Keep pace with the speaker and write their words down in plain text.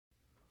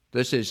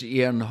This is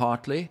Ian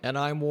Hartley. And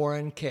I'm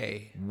Warren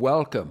Kay.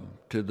 Welcome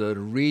to the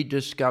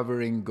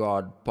Rediscovering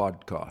God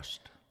podcast.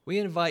 We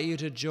invite you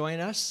to join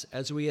us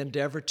as we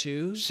endeavor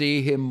to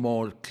see Him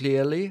more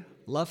clearly,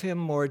 love Him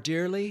more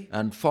dearly,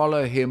 and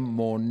follow Him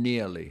more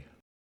nearly.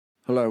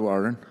 Hello,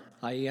 Warren.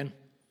 Hi, Ian.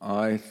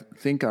 I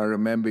think I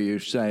remember you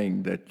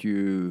saying that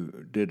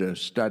you did a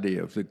study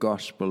of the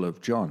Gospel of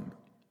John.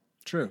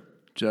 True.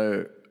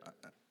 So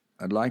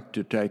I'd like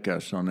to take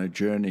us on a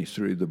journey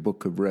through the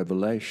book of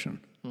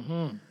Revelation.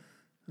 Mm-hmm.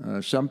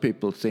 Some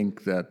people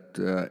think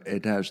that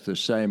it has the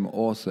same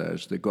author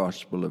as the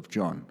Gospel of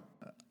John.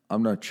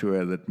 I'm not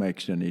sure that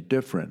makes any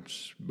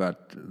difference,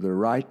 but the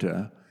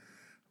writer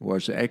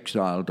was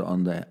exiled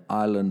on the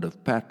island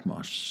of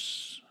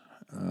Patmos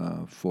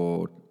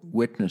for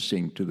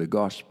witnessing to the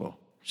gospel.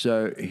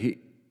 So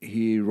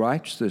he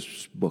writes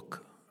this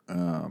book,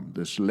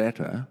 this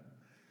letter,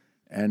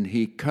 and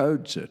he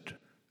codes it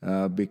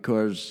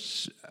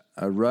because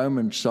a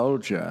Roman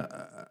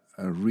soldier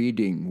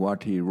reading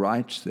what he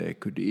writes there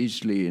could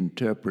easily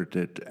interpret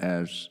it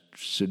as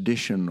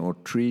sedition or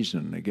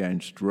treason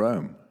against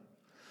Rome.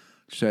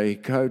 So he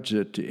codes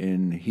it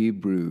in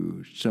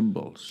Hebrew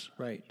symbols.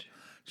 Right.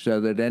 So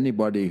that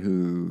anybody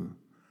who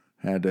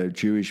had a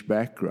Jewish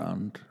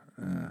background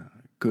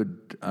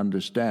could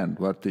understand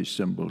what these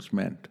symbols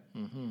meant.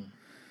 Mm-hmm.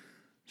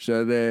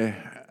 So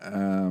there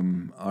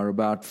are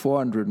about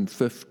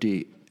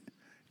 450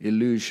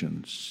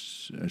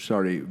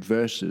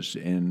 verses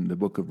in the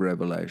book of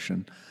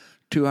Revelation.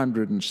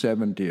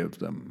 270 of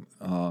them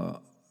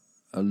are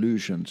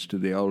allusions to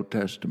the Old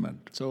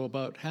Testament. So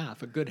about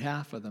half, a good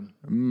half of them.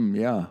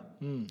 Yeah.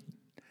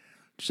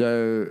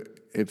 So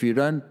if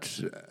you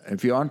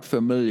aren't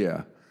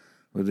familiar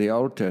with the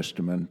Old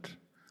Testament,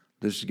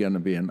 this is going to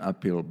be an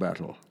uphill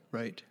battle.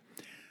 Right.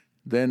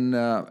 Then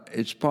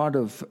it's part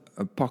of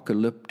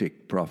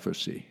apocalyptic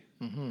prophecy.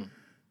 Mm-hmm.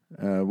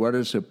 What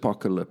does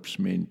apocalypse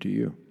mean to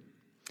you?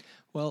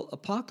 Well,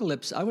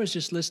 apocalypse, I was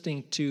just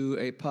listening to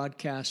a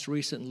podcast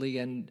recently,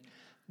 and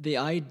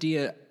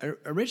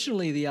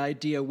originally the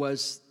idea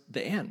was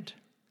the end.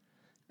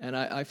 And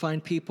I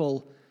find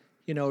people,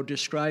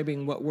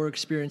 describing what we're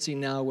experiencing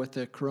now with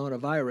the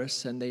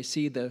coronavirus, and they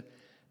see the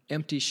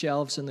empty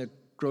shelves in the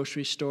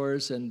grocery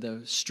stores and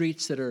the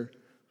streets that are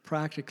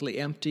practically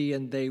empty,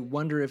 and they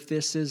wonder if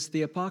this is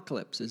the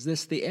apocalypse. Is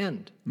this the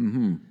end?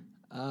 Mm-hmm.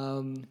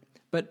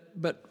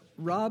 But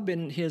Rob,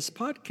 in his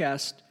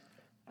podcast,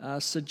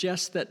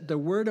 suggests that the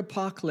word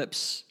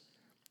apocalypse,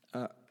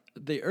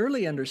 the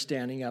early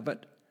understanding of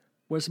it,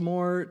 was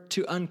more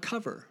to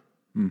uncover,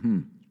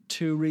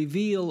 to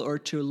reveal, or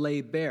to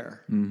lay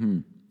bare.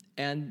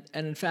 And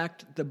in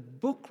fact, the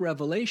book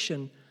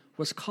Revelation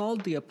was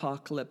called the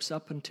Apocalypse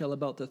up until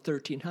about the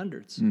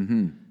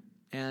 1300s.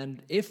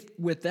 And if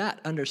with that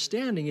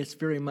understanding, it's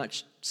very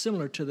much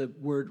similar to the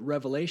word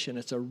revelation.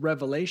 It's a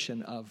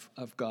revelation of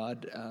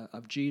God,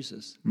 of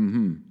Jesus.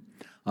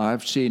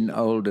 I've seen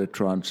older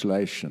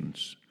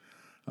translations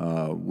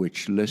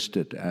which list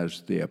it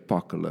as the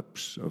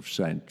Apocalypse of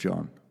St.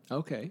 John.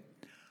 Okay.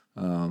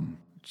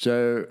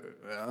 So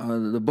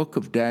the book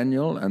of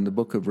Daniel and the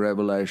book of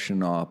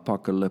Revelation are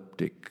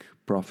apocalyptic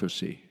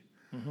prophecy.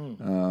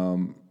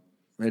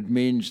 It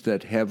means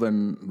that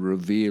heaven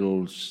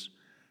reveals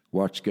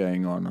what's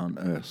going on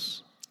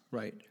earth.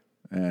 Right.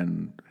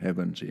 And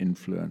heaven's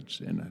influence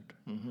in it.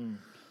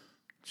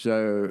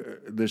 So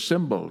the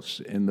symbols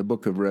in the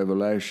book of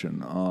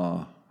Revelation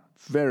are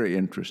very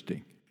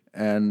interesting.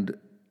 And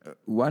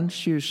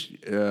once you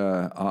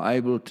are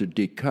able to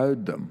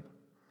decode them,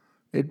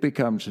 it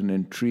becomes an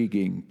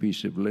intriguing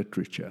piece of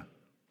literature.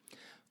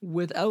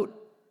 Without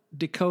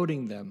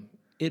decoding them,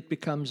 it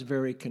becomes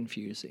very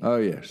confusing. Oh,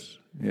 yes.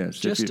 Yes.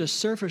 Just a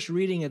surface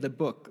reading of the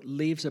book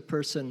leaves a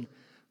person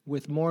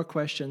with more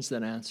questions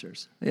than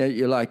answers. Yeah,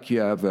 you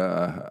have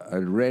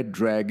a red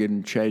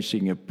dragon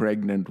chasing a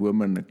pregnant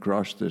woman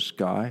across the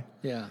sky.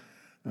 Yeah.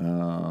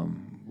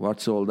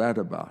 What's all that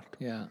about?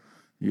 Yeah.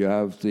 You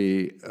have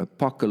the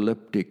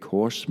apocalyptic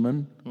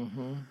horsemen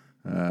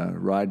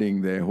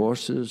riding their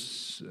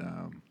horses.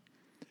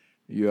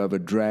 You have a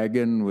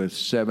dragon with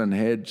 7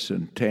 heads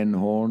and 10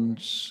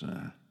 horns.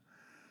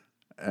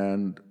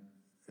 And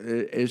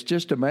it's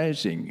just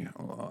amazing.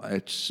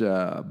 It's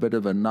a bit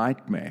of a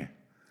nightmare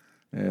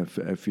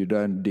if you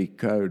don't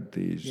decode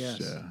these.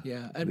 Yes,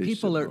 and these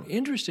people symbols. are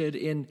interested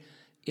in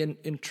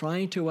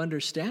trying to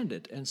understand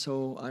it, and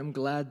so I'm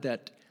glad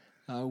that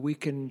we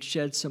can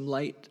shed some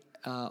light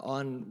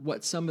on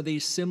what some of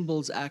these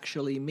symbols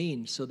actually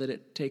mean, so that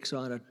it takes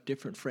on a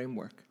different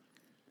framework.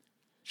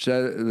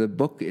 So the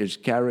book is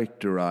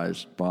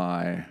characterized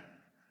by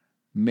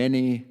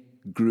many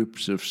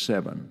groups of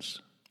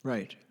sevens.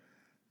 Right.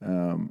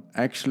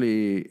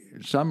 Actually,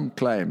 some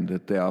claim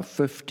that there are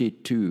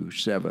 52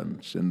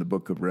 sevens in the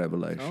book of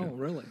Revelation. Oh,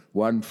 really?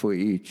 One for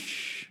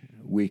each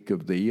week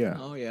of the year.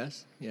 Oh,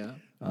 yes, yeah.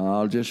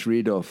 I'll just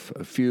read off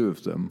a few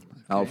of them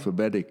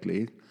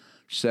alphabetically.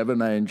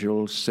 7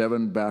 angels,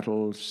 7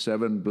 battles,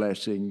 7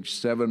 blessings,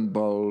 7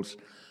 bowls,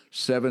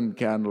 7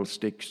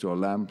 candlesticks or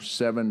lamps,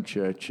 7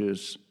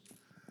 churches.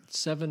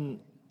 7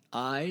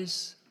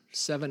 eyes,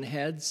 7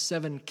 heads,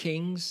 7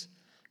 kings,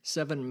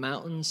 7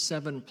 mountains,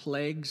 7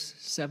 plagues,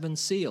 7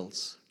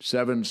 seals.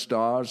 7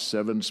 stars,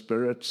 7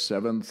 spirits,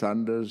 7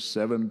 thunders,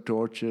 7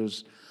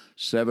 torches,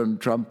 7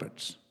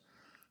 trumpets.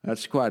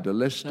 That's quite a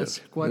list. That's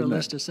quite a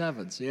list of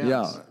sevens, yes.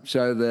 Yeah,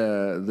 so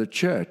the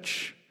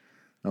church,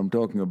 I'm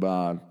talking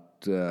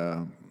about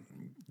the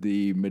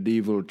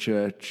medieval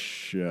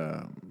church,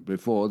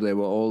 before they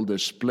were all the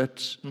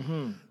splits,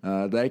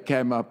 they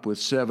came up with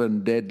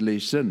 7 deadly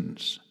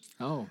sins.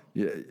 Oh.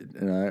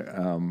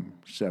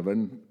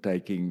 7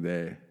 taking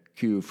their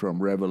cue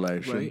from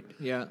Revelation, Right,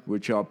 yeah.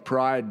 which are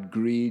pride,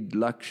 greed,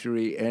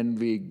 luxury,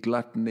 envy,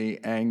 gluttony,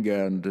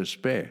 anger, and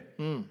despair.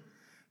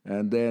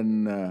 And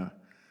then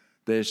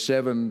there's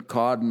 7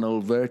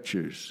 cardinal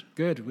virtues.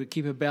 Good, we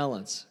keep a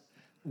balance.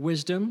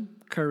 Wisdom,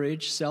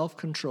 courage,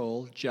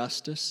 self-control,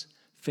 justice,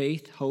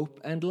 faith, hope,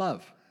 and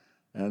love.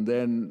 And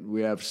then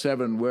we have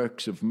 7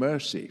 works of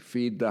mercy: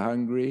 feed the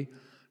hungry,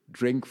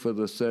 drink for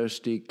the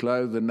thirsty,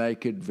 clothe the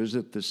naked,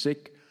 visit the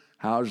sick,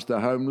 house the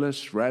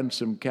homeless,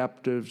 ransom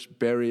captives,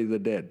 bury the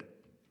dead.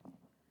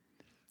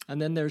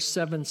 And then there's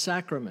 7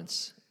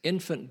 sacraments: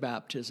 infant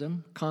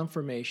baptism,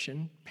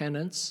 confirmation,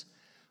 penance,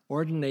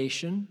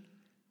 ordination,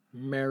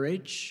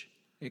 marriage,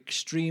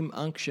 extreme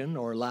unction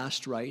or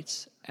last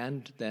rites,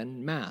 and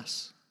then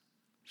Mass.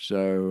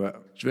 So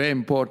it's very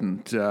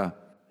important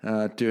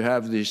to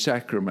have these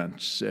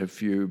sacraments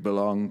if you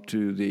belong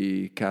to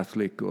the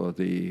Catholic or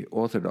the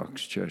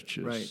Orthodox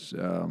churches.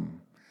 Right.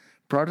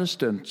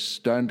 Protestants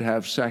don't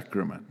have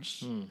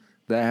sacraments.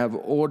 They have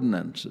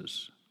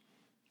ordinances.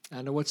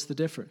 And what's the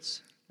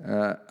difference?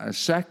 A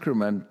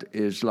sacrament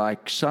is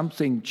like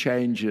something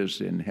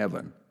changes in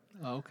heaven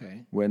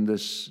Okay. when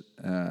this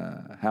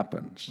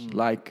happens.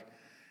 Like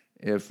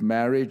if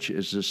marriage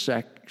is a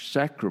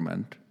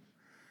sacrament,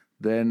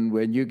 then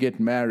when you get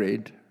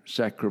married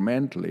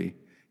sacramentally,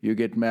 you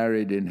get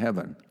married in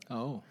heaven.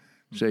 Oh.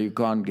 So you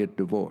can't get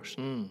divorced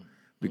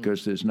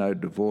because there's no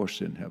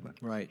divorce in heaven.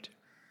 Right.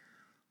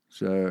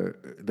 So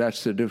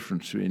that's the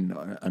difference between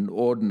an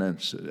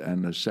ordinance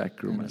and a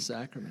sacrament. And a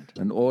sacrament.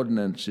 An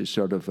ordinance is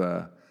sort of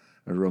a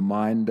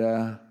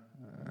reminder,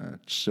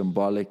 it's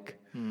symbolic,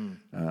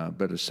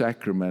 but a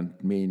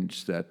sacrament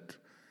means that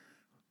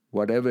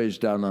whatever is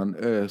done on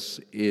earth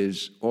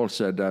is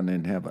also done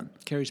in heaven.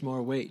 Carries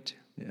more weight.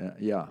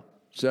 Yeah.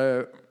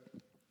 So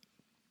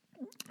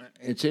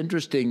it's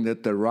interesting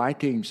that the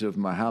writings of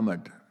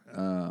Muhammad,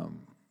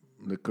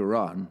 the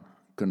Quran,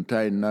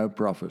 contain no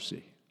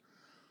prophecy.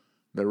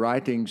 The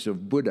writings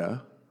of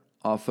Buddha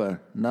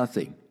offer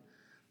nothing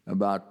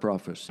about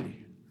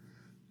prophecy.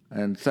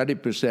 And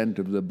 30%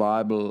 of the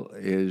Bible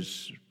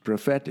is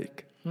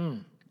prophetic,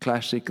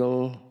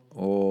 classical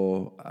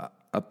or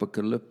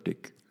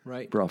apocalyptic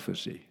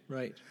prophecy.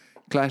 Right.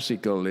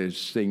 Classical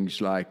is things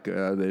like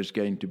there's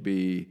going to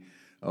be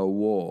a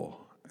war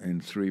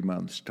in 3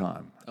 months'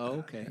 time. Oh,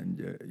 okay. And,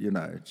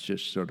 it's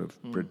just sort of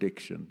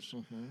predictions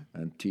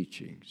and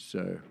teachings.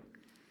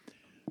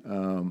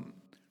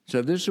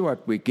 So this is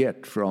what we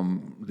get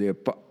from the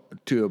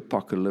 2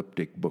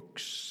 apocalyptic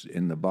books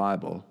in the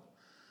Bible,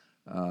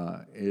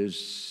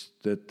 is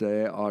that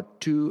there are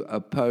 2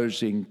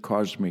 opposing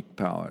cosmic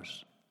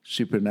powers,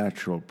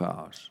 supernatural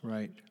powers.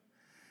 Right.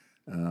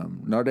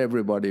 Not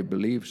everybody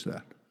believes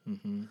that.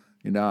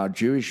 Our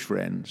Jewish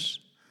friends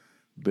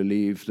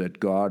believe that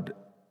God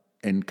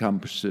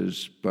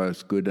encompasses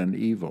both good and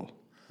evil.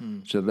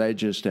 So they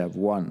just have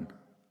one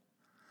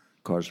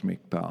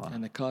cosmic power.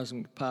 And the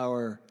cosmic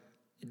power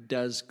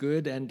does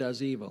good and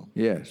does evil.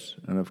 Yes,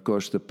 and of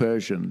course the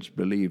Persians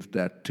believed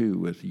that too,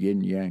 with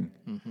yin-yang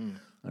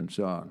and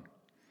so on.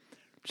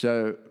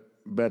 So,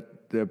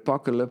 but the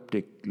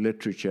apocalyptic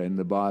literature in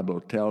the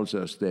Bible tells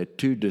us there are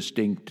 2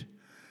 distinct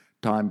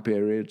time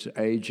periods,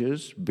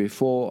 ages,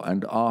 before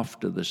and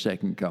after the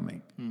second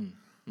coming.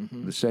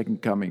 The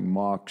second coming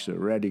marks a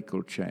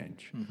radical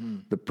change.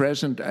 The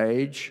present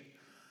age,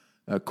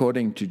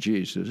 according to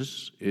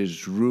Jesus,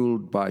 is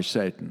ruled by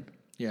Satan.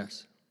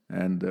 Yes.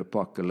 And the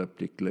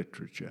apocalyptic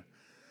literature.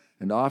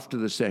 And after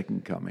the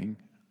second coming,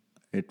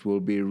 it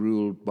will be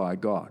ruled by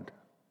God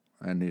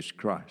and His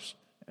Christ.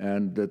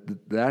 And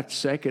that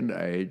second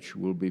age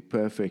will be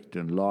perfect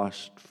and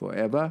last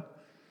forever,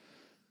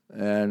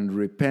 and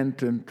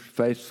repentant,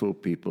 faithful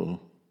people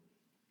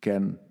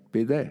can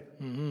be there.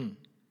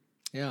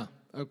 Yeah,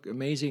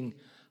 amazing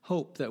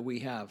hope that we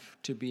have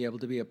to be able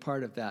to be a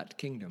part of that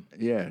kingdom.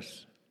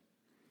 Yes.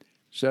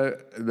 So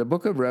the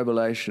book of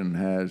Revelation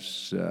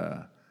has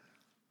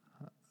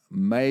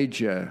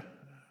major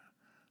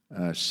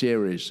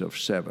series of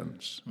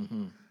 7s.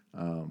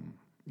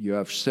 You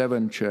have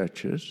 7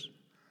 churches,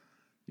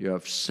 you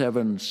have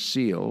 7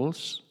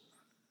 seals,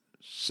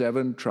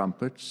 7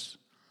 trumpets,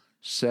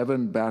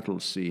 7 battle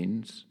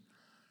scenes,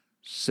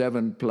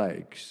 7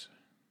 plagues.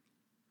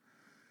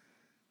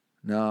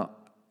 Now,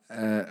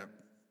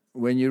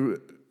 when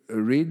you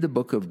read the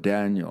book of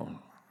Daniel,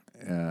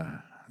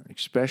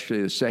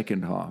 especially the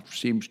second half,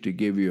 seems to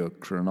give you a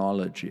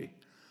chronology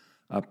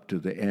up to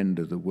the end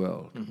of the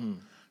world.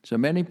 So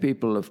many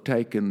people have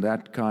taken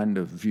that kind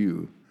of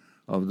view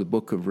of the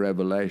book of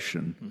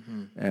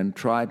Revelation and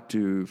tried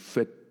to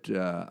fit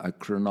a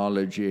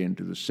chronology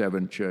into the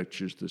 7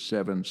 churches, the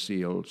 7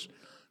 seals,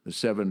 the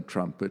 7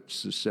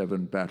 trumpets, the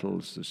 7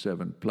 battles, the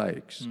 7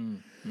 plagues.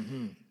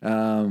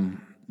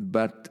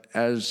 But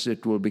as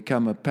it will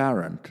become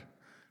apparent,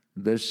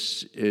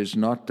 this is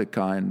not the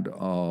kind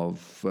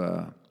of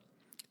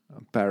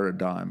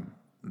paradigm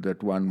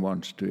that one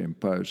wants to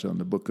impose on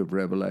the book of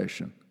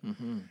Revelation.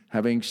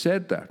 Having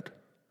said that,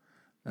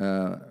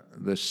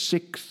 the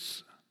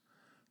 6th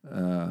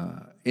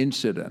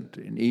incident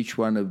in each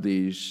one of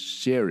these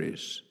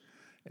series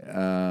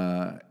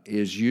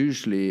is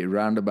usually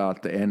round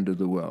about the end of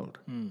the world.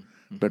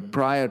 But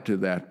prior to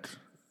that,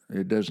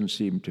 it doesn't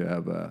seem to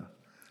have a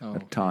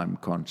time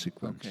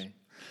consequence. Okay.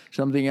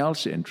 Something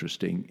else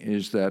interesting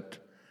is that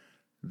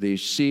the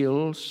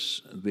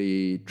seals,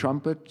 the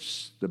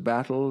trumpets, the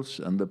battles,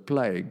 and the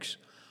plagues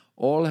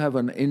all have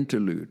an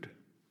interlude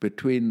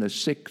between the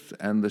 6th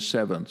and the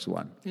 7th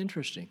one.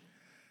 Interesting.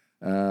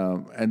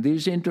 And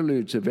these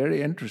interludes are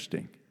very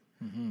interesting.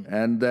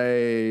 And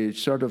they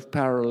sort of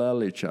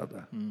parallel each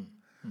other.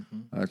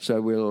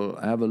 So we'll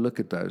have a look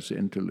at those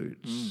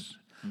interludes.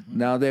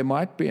 Now, there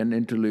might be an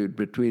interlude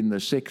between the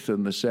 6th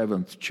and the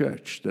 7th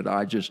church that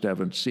I just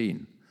haven't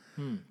seen.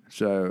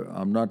 So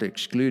I'm not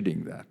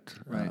excluding that.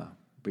 Right.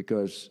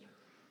 Because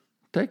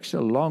it takes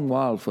a long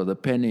while for the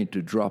penny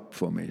to drop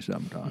for me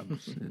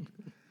sometimes.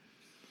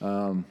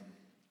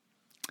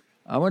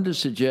 I want to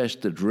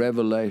suggest that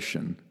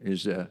Revelation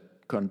is a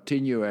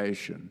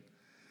continuation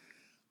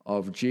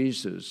of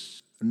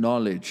Jesus'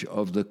 knowledge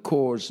of the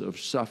cause of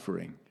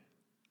suffering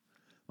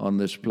on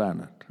this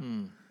planet.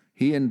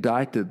 He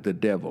indicted the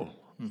devil,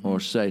 or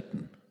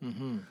Satan.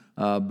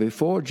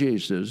 Before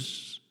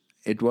Jesus,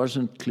 it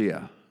wasn't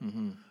clear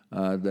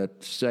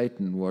that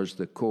Satan was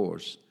the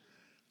cause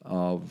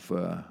of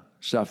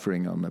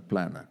suffering on the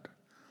planet.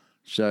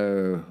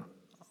 So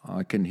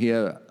I can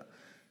hear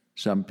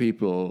some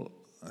people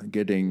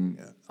getting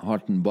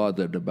hot and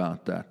bothered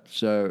about that.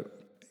 So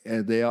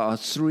there are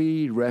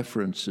 3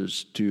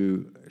 references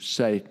to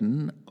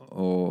Satan,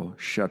 or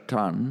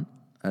Shatan,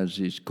 as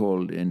he's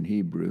called in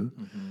Hebrew,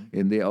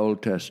 in the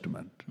Old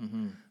Testament.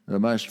 The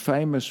most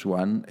famous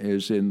one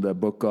is in the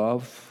book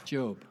of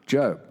Job.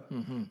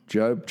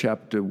 Job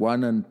chapter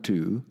 1 and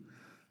 2.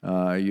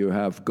 You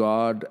have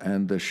God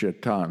and the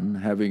Shaitan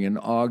having an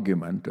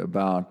argument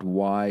about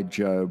why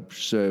Job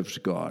serves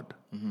God.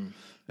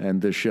 And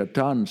the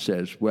Shaitan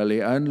says, well,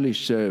 he only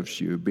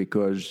serves you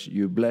because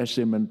you bless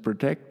him and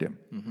protect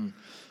him.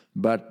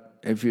 But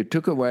if you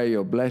took away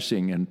your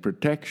blessing and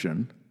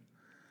protection,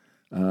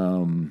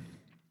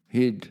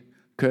 he'd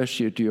curse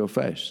you to your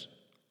face.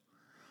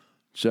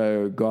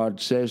 So God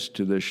says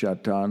to the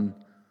Shaitan,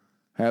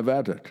 have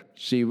at it.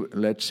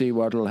 Let's see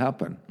what will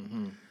happen.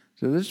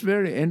 So this is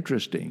very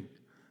interesting,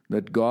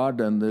 that God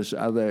and this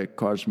other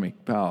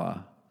cosmic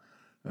power,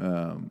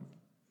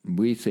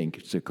 we think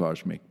it's a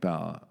cosmic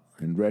power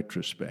in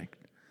retrospect,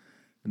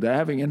 they're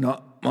having an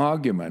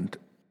argument,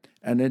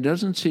 and it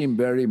doesn't seem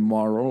very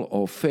moral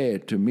or fair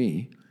to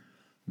me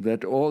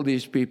that all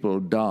these people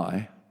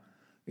die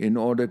in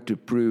order to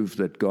prove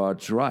that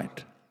God's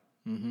right.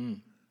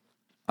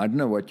 I don't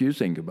know what you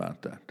think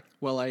about that.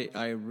 Well, I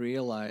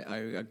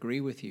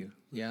agree with you.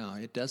 Yeah,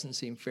 it doesn't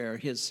seem fair.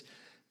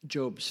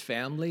 Job's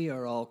family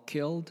are all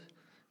killed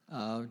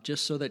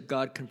just so that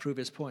God can prove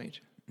his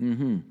point.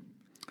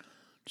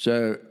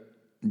 So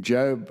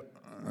Job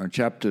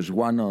chapters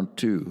 1 or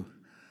 2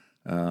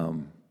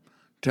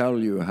 tell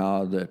you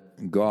how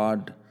that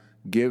God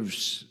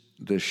gives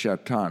the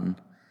Shaitan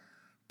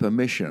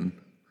permission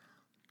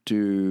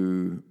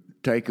to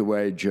take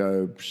away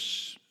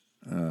Job's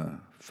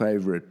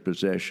favorite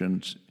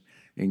possessions,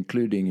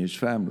 including his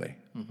family.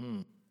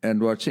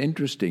 And what's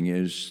interesting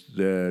is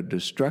the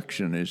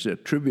destruction is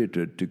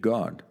attributed to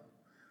God.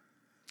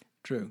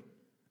 True.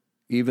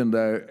 Even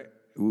though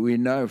we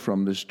know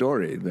from the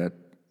story that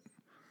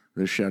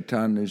the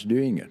Shaitan is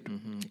doing it.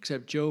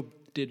 Except Job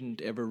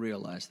didn't ever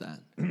realize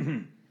that.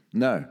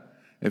 No.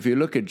 If you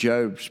look at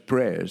Job's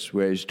prayers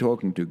where he's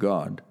talking to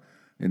God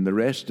in the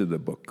rest of the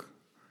book,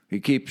 he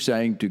keeps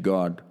saying to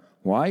God,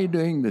 why are you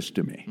doing this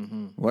to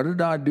me? What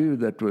did I do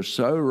that was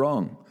so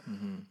wrong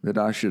that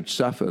I should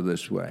suffer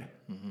this way?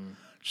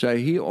 So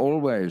he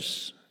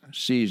always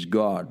sees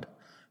God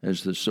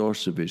as the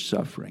source of his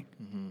suffering.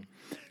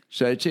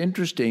 So it's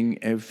interesting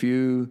if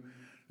you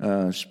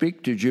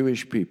speak to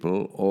Jewish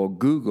people or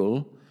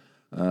Google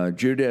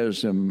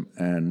Judaism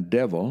and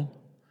devil,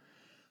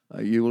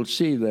 you will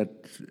see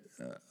that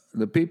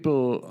the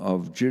people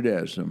of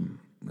Judaism,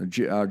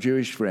 our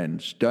Jewish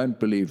friends, don't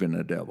believe in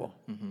a devil.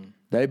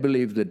 They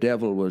believe the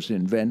devil was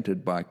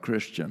invented by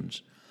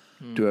Christians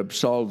to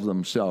absolve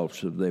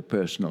themselves of their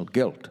personal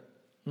guilt.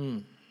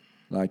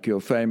 Like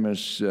your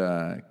famous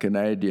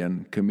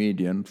Canadian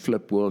comedian,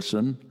 Flip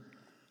Wilson,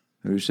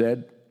 who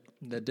said,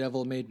 the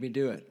devil made me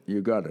do it.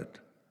 You got it.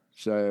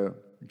 So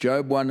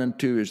Job 1 and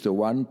 2 is the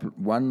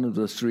one of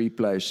the 3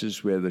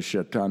 places where the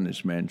Shaitan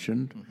is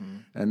mentioned.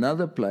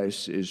 Another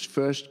place is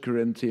 1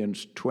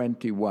 Corinthians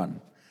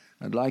 21,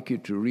 I'd like you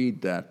to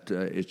read that.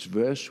 It's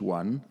verse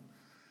 1,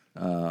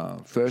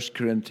 1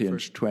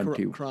 Corinthians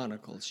 20.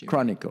 Chronicles.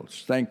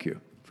 Chronicles, thank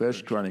you.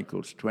 First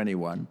Chronicles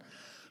 21.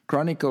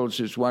 Chronicles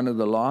is one of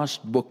the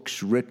last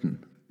books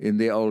written in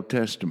the Old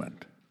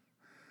Testament.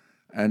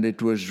 And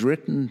it was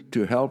written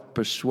to help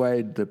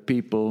persuade the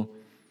people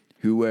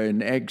who were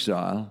in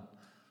exile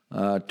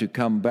to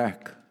come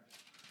back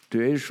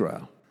to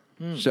Israel.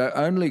 So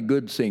only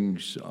good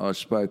things are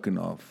spoken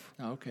of.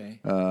 Okay.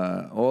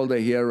 All the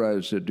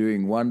heroes are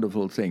doing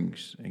wonderful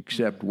things,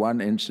 except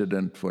one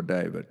incident for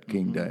David,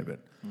 King David.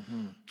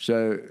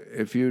 So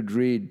if you'd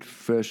read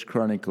 1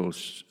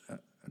 Chronicles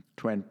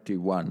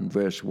 21,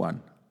 verse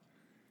 1.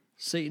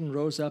 Satan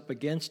rose up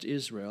against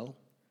Israel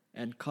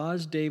and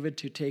caused David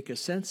to take a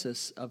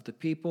census of the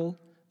people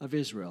of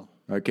Israel.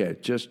 Okay,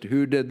 just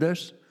who did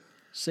this?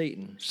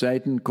 Satan.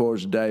 Satan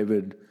caused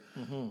David.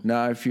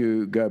 Now, if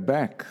you go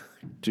back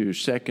to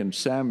 2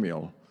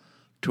 Samuel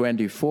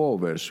 24,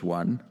 verse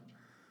 1,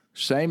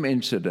 same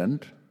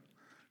incident.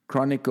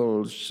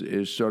 Chronicles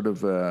is sort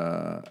of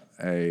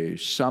a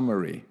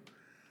summary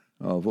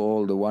of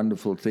all the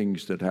wonderful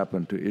things that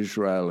happened to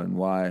Israel and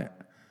why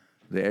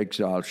the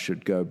exiles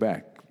should go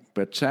back.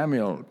 But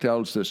Samuel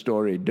tells the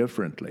story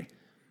differently.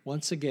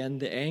 Once again,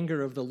 the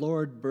anger of the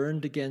Lord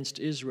burned against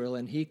Israel,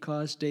 and he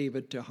caused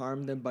David to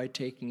harm them by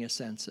taking a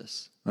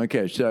census.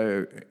 Okay,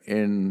 so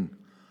in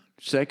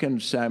 2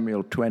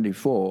 Samuel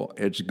 24,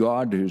 it's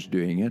God who's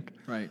doing it.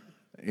 Right.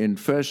 In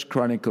 1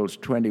 Chronicles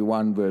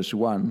 21, verse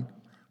 1,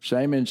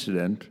 same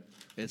incident,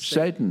 It's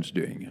Satan's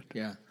doing it.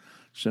 Yeah.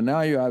 So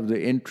now you have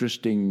the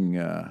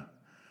interesting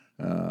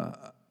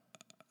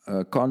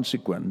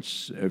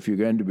consequence, if you're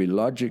going to be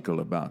logical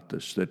about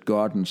this, that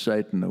God and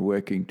Satan are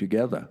working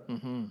together.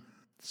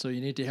 So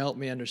you need to help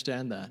me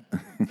understand that.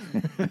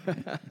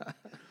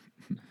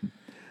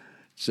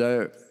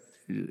 So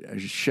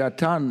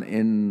Shatan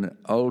in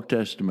Old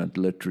Testament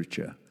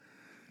literature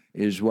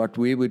is what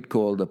we would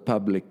call the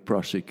public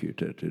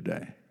prosecutor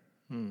today.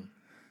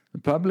 The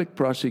public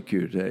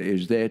prosecutor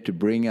is there to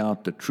bring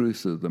out the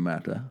truth of the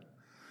matter.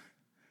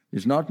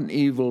 He's not an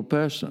evil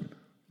person.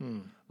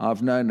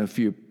 I've known a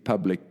few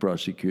public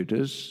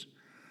prosecutors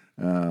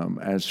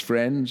as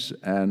friends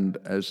and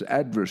as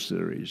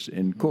adversaries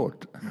in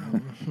court.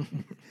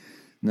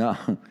 Now,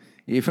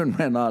 even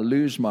when I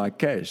lose my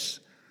case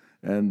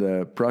and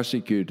the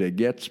prosecutor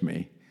gets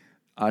me,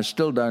 I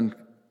still don't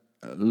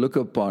look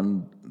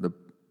upon the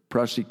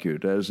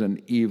prosecutor as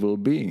an evil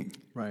being.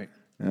 Right.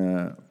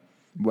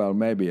 Well,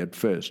 maybe at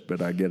first,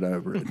 but I get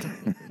over it.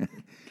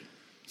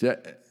 So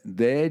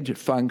their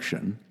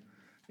function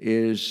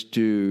is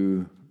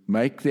to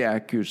make the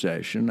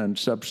accusation and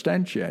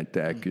substantiate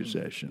the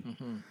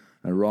accusation.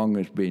 A wrong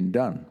has been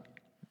done.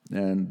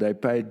 And they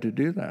paid to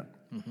do that.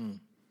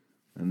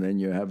 And then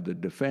you have the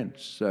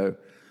defense. So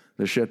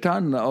the Shatan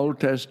in the Old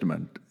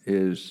Testament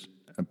is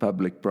a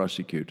public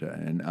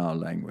prosecutor in our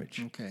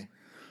language. Okay.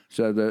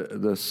 So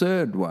the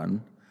third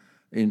one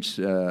in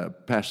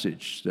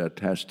passage that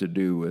has to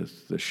do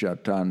with the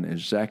Shatan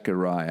is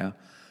Zechariah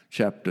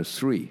chapter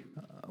 3,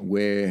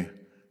 where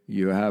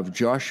you have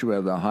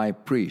Joshua the high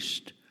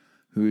priest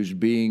who's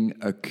being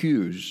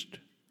accused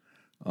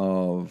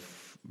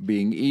of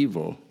being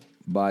evil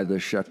by the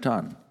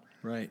Shatan.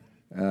 Right.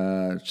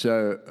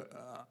 So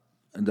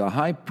the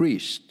high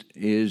priest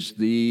is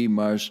the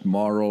most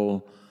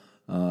moral,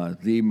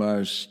 the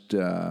most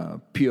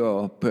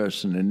pure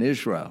person in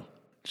Israel.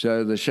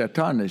 So the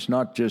Shatan is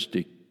not just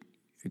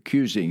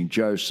accusing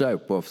Joe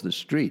Soap off the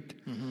street.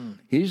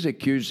 He's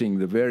accusing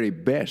the very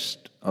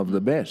best of the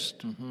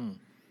best.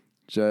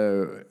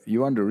 So you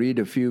want to read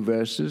a few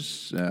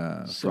verses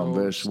from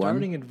verse 1?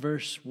 Starting at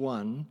verse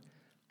 1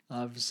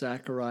 of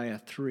Zechariah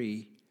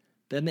 3,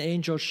 then the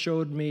angel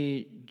showed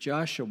me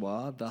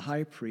Joshua, the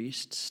high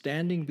priest,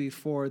 standing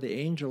before the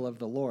angel of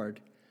the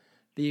Lord.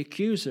 The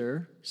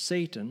accuser,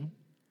 Satan,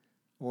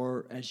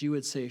 or as you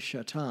would say,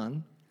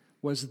 Shatan,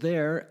 was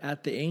there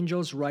at the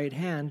angel's right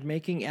hand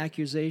making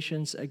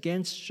accusations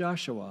against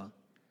Joshua.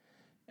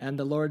 And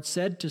the Lord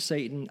said to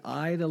Satan,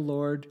 I, the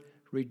Lord,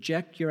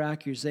 reject your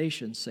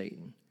accusation,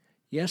 Satan.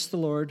 Yes, the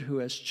Lord who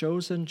has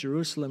chosen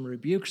Jerusalem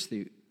rebukes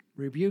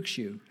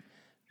you.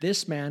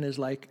 This man is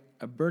like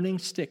a burning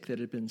stick that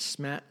had been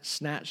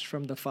snatched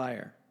from the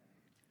fire.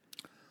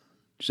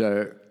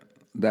 So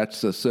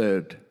that's the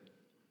third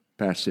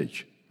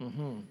passage.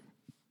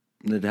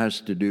 It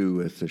has to do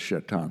with the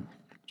Shatan.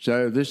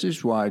 So this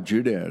is why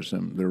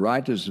Judaism, the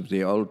writers of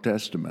the Old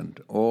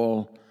Testament,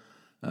 all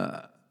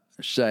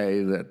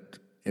say that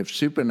if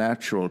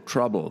supernatural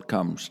trouble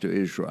comes to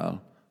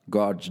Israel,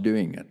 God's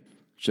doing it.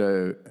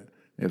 So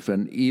if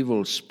an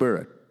evil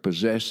spirit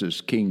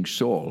possesses King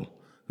Saul,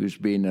 who's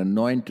been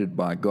anointed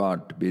by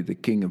God to be the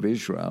king of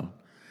Israel,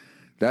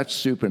 that's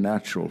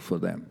supernatural for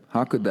them.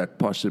 How could that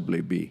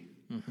possibly be?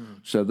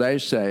 So they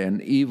say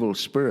an evil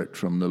spirit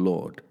from the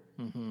Lord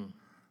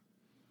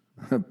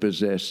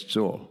possessed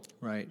Saul.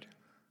 Right.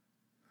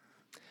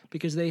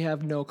 Because they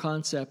have no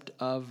concept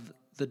of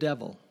the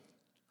devil.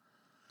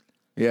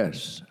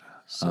 Yes.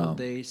 So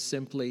they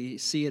simply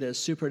see it as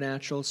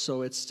supernatural,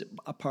 so it's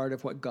a part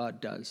of what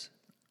God does.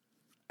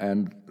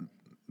 And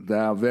they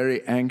are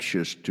very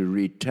anxious to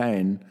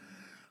retain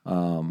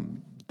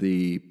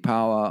the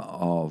power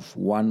of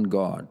one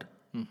God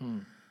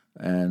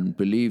and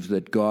believe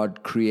that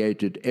God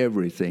created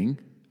everything.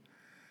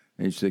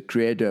 He's the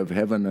creator of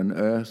heaven and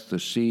earth, the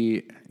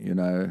sea,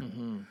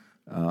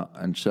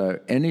 and so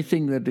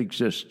anything that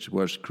exists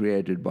was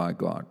created by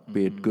God,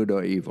 be it good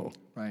or evil.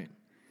 Right.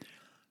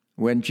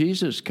 When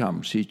Jesus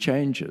comes, he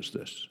changes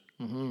this.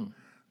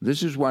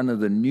 This is one of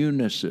the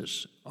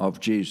newnesses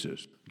of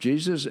Jesus.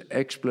 Jesus'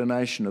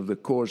 explanation of the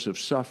cause of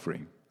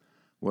suffering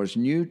was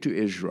new to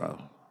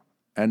Israel,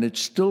 and it's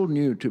still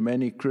new to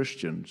many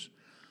Christians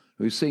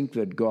who think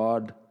that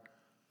God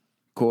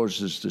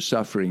causes the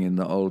suffering in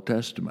the Old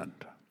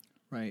Testament.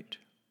 Right.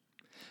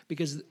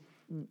 Because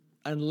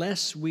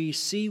unless we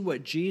see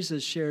what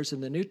Jesus shares in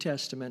the New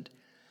Testament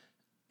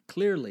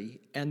clearly,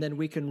 and then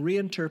we can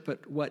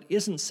reinterpret what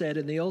isn't said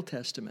in the Old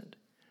Testament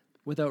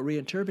without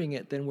reinterpreting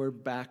it, then we're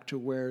back to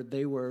where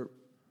they were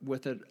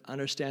with an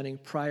understanding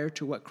prior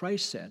to what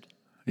Christ said.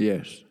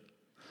 Yes.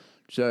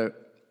 So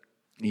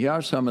here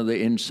are some of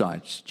the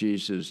insights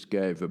Jesus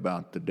gave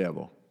about the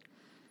devil.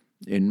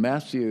 In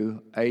Matthew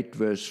 8,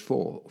 verse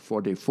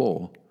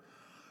 44,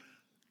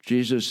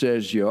 Jesus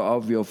says, "You're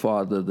of your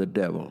father the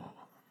devil.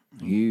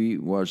 He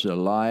was a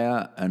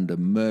liar and a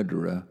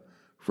murderer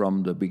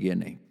from the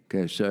beginning."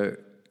 Okay, so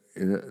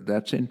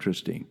that's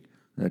interesting,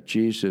 that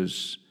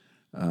Jesus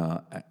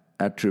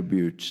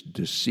attributes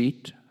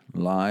deceit,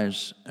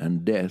 lies,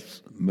 and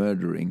death,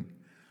 murdering,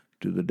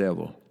 to the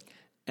devil.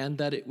 And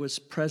that it was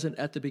present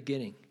at the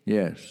beginning.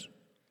 Yes.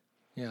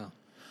 Yeah.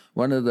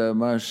 One of the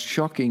most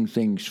shocking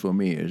things for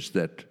me is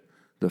that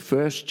the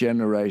first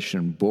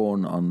generation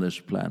born on this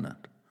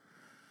planet,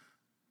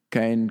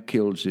 Cain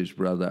kills his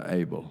brother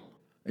Abel.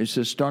 It's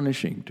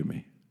astonishing to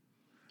me.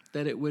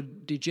 That it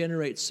would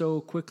degenerate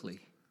so quickly.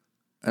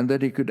 And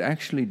that he could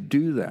actually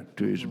do that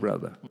to his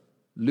brother.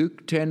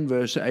 Luke 10,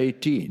 verse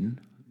 18,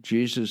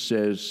 Jesus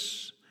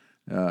says,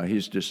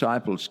 his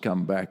disciples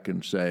come back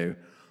and say,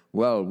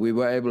 "Well, we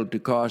were able to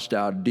cast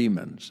out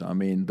demons." I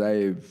mean,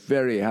 they're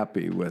very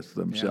happy with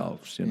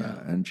themselves,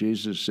 And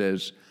Jesus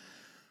says,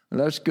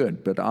 "That's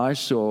good, but I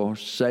saw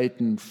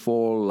Satan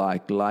fall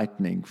like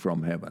lightning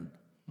from heaven."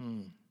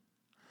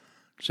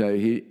 So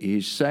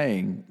he's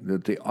saying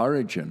that the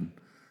origin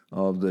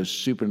of the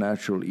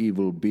supernatural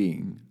evil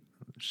being,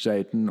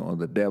 Satan or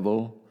the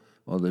devil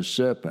or the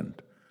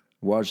serpent,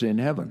 was in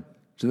heaven.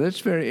 So that's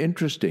very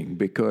interesting,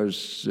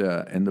 because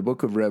in the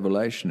book of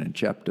Revelation in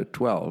chapter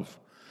 12,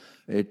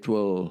 it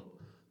will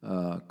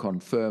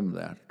confirm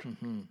that.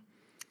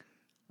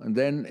 And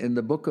then in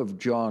the book of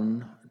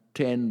John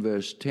 10,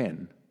 verse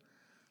 10,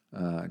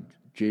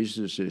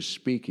 Jesus is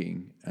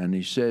speaking, and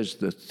he says,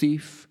 "The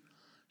thief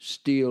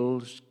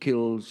steals,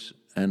 kills,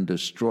 and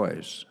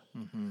destroys.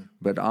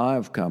 But I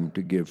have come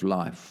to give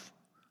life,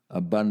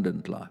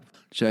 abundant life."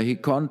 So he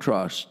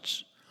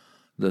contrasts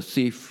the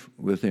thief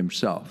with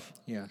himself.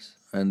 Yes.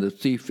 And the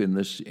thief in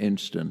this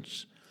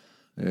instance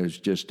is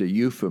just a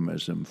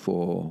euphemism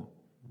for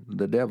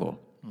the devil.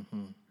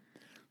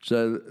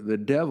 So the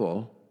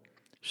devil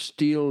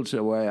steals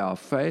away our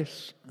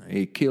faith,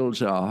 he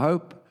kills our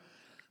hope,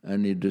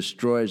 and he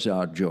destroys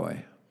our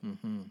joy.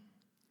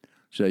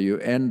 So you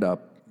end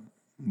up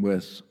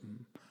with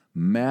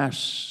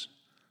mass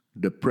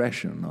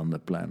depression on the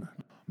planet.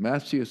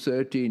 Matthew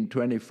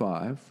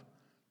 13:25,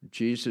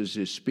 Jesus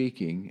is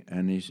speaking,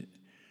 and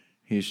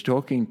he's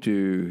talking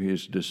to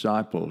his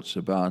disciples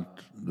about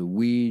the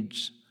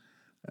weeds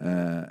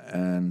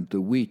and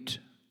the wheat.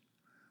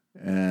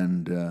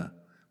 And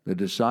the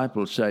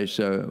disciples say,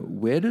 "So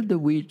where did the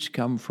weeds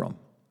come from?"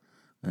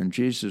 And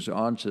Jesus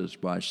answers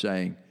by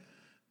saying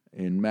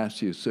in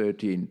Matthew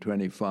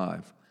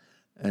 13:25,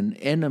 "An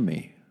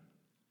enemy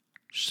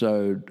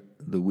sowed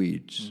the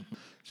weeds."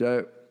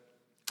 So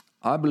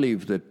I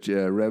believe that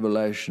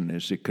Revelation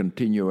is a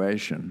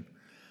continuation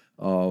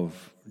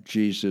of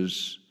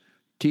Jesus'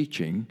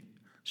 teaching,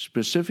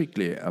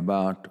 specifically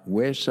about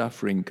where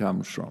suffering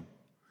comes from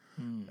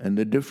and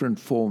the different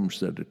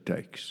forms that it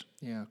takes.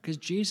 Yeah, because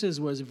Jesus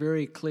was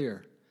very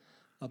clear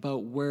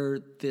about where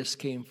this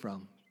came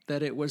from,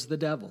 that it was the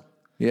devil.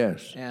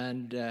 Yes.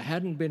 And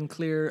hadn't been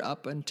clear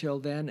up until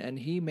then, and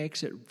he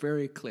makes it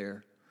very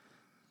clear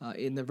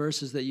in the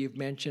verses that you've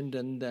mentioned,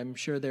 and I'm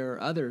sure there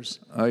are others.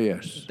 Oh,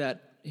 yes.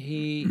 That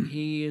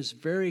he is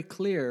very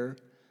clear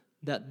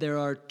that there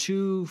are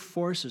two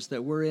forces,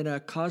 that we're in a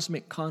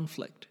cosmic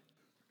conflict.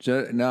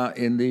 So now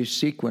in these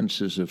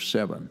sequences of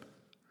 7,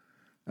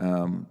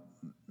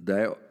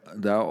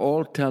 they're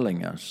all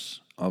telling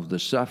us of the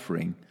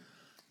suffering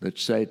that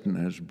Satan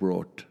has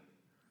brought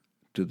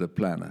to the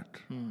planet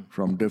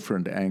from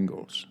different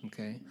angles.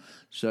 Okay.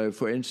 So,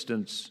 for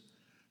instance,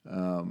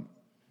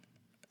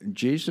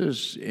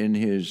 Jesus in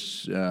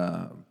his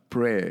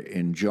prayer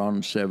in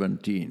John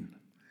 17,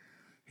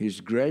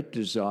 his great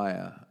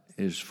desire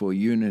is for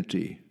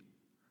unity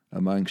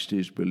amongst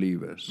his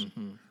believers.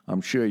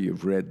 I'm sure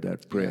you've read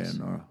that prayer Yes.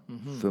 and are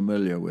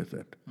familiar with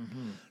it.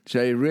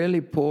 So he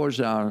really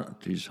pours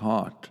out his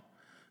heart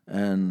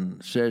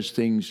and says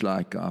things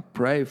like, I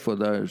pray for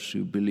those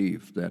who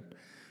believe that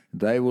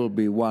they will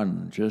be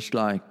one, just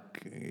like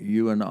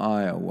you and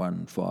I are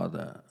one,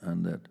 Father,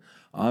 and that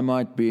I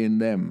might be in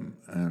them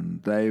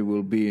and they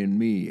will be in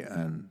me,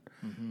 and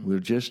we'll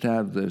just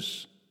have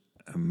this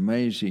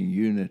amazing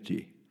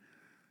unity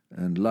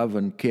and love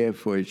and care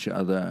for each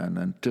other and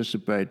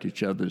anticipate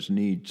each other's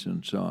needs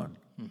and so on.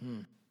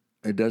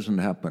 It doesn't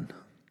happen.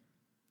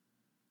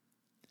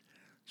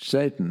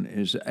 Satan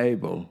is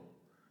able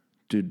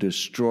to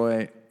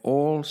destroy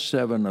all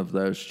 7 of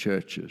those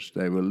churches.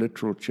 They were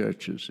literal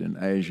churches in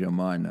Asia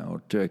Minor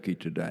or Turkey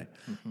today.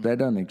 They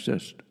don't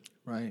exist.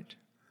 Right.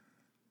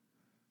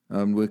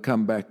 And we'll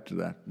come back to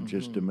that in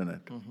just a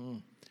minute.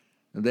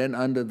 And then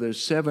under the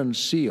 7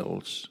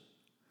 seals,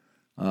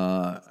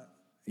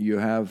 you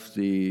have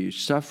the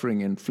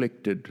suffering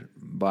inflicted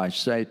by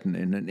Satan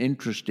in an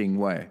interesting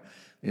way.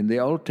 In the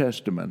Old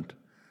Testament,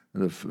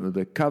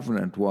 the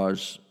covenant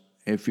was,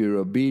 if you're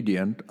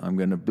obedient, I'm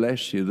going to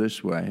bless you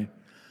this way,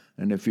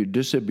 and if you're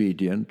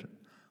disobedient,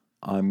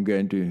 I'm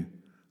going to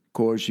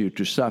cause you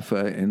to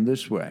suffer in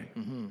this way.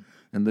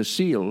 And the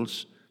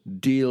seals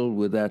deal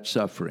with that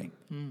suffering,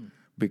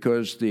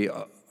 because the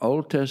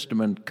Old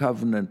Testament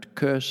covenant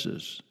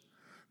curses,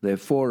 there are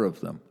 4 of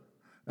them,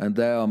 and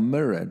they are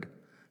mirrored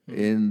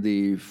in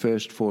the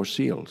first 4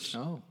 seals.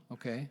 Oh,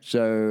 okay.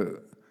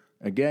 So,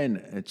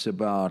 again, it's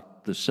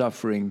about the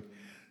suffering.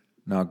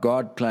 Now,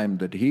 God claimed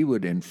that he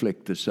would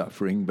inflict the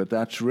suffering, but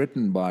that's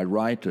written by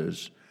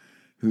writers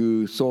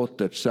who thought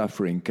that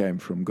suffering came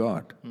from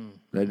God.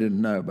 They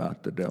didn't know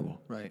about the devil.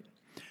 Right.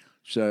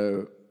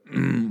 So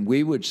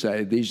we would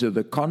say these are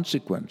the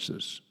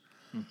consequences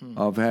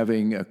of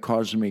having a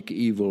cosmic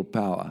evil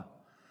power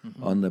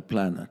on the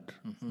planet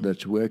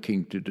that's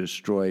working to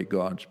destroy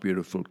God's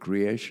beautiful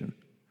creation.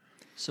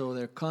 So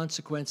there are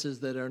consequences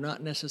that are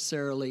not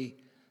necessarily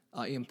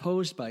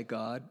imposed by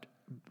God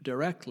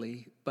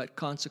directly, but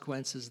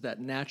consequences that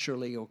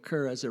naturally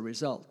occur as a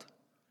result.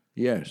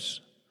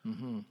 Yes.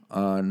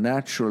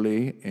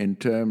 Naturally, in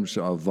terms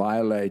of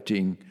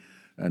violating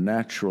a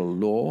natural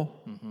law,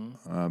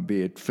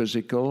 be it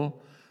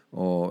physical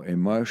or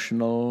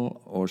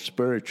emotional or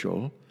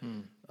spiritual,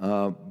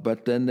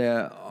 but then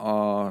there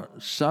are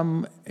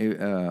some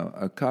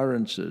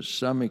occurrences,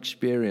 some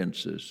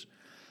experiences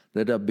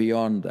that are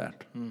beyond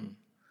that.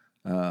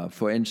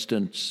 For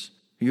instance,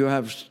 you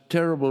have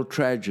terrible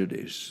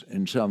tragedies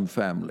in some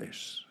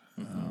families.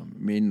 I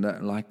mean,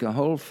 like a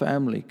whole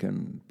family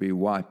can be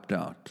wiped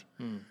out.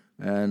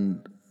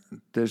 And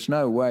there's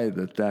no way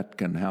that that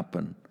can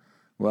happen.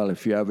 Well,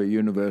 if you have a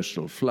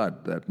universal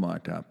flood, that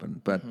might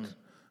happen. But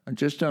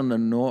just on the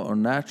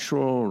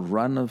natural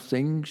run of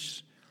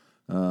things,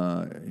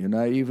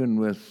 even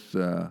with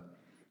the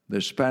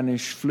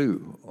Spanish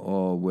flu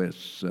or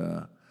with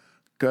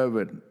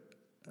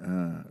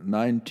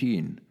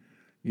COVID-19,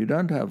 you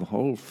don't have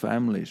whole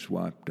families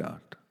wiped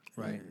out.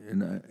 Right.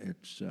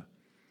 It's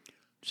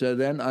so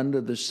then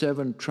under the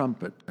 7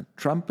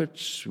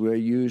 trumpets were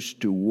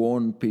used to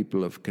warn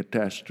people of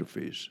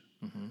catastrophes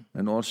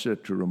and also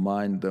to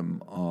remind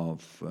them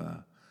of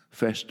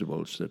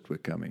festivals that were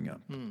coming up.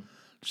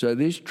 So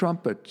these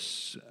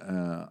trumpets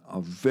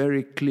are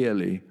very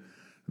clearly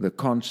the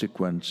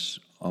consequence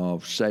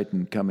of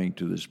Satan coming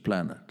to this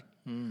planet.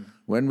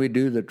 When we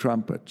do the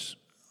trumpets,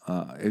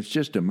 it's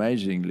just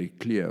amazingly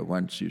clear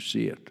once you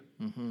see it.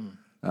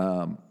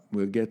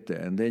 We'll get there.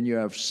 And then you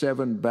have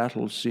 7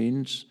 battle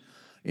scenes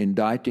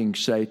indicting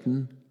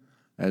Satan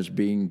as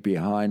being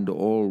behind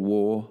all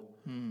war,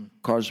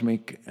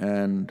 cosmic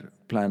and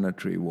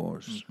planetary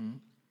wars.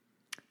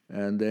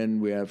 And then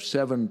we have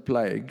 7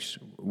 plagues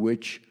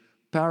which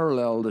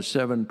parallel the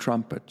 7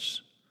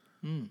 trumpets,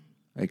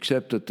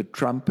 except that the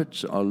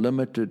trumpets are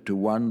limited to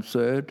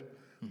 1/3,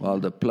 while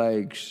the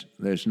plagues,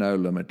 there's no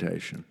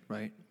limitation.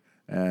 Right.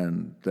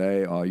 And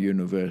they are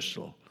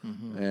universal.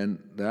 And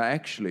they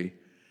actually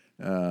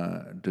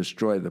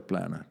destroy the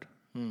planet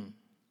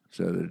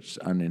so that it's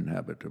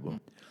uninhabitable.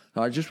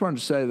 I just want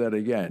to say that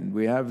again.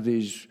 We have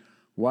these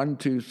 1,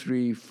 2,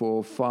 3,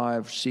 4,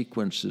 5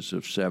 sequences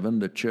of 7,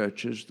 the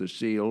churches, the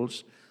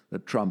seals, the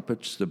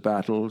trumpets, the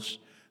battles,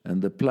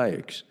 and the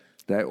plagues.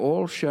 They're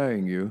all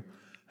showing you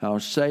how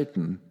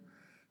Satan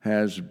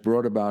has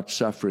brought about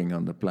suffering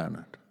on the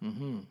planet.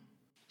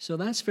 So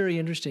that's very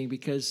interesting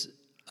because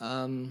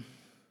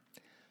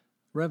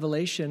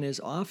Revelation is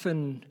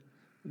often,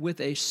 with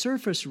a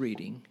surface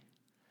reading,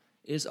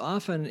 is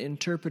often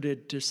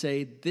interpreted to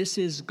say this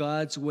is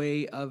God's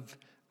way of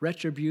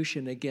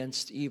retribution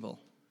against evil.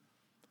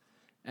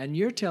 And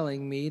you're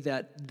telling me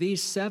that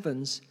these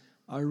 7s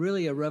are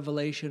really a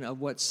revelation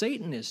of what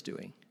Satan is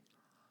doing.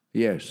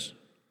 Yes.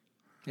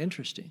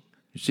 Interesting.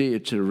 You see,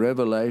 it's a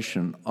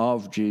revelation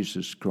of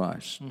Jesus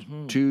Christ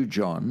to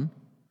John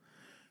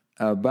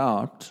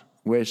about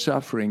where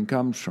suffering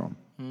comes from.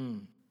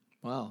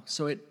 Wow.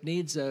 So it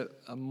needs a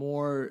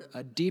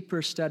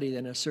deeper study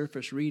than a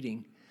surface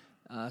reading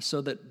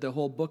so that the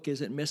whole book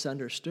isn't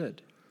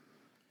misunderstood.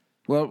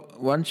 Well,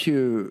 once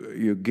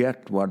you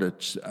get what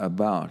it's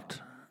about,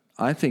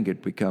 I think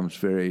it becomes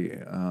very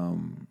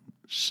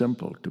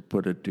simple to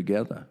put it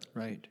together.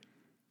 Right.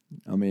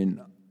 I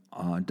mean,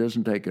 it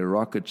doesn't take a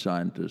rocket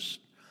scientist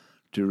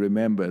to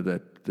remember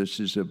that this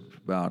is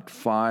about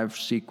 5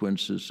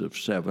 sequences of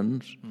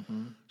sevens,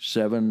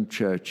 7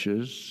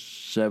 churches,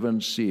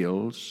 7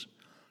 seals,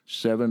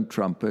 7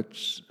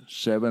 trumpets,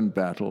 7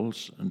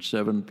 battles, and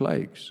 7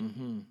 plagues.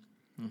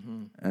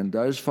 And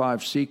those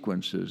 5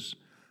 sequences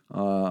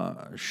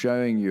are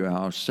showing you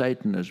how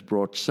Satan has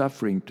brought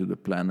suffering to the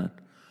planet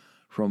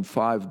from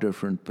 5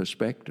 different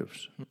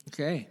perspectives.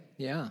 Okay,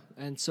 yeah.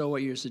 And so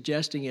what you're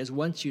suggesting is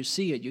once you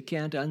see it, you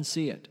can't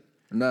unsee it.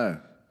 No.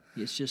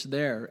 It's just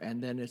there,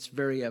 and then it's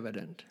very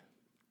evident.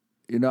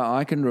 You know,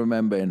 I can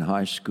remember in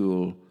high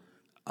school,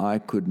 I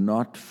could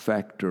not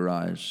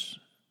factorize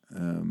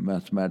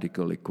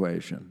mathematical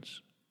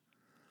equations.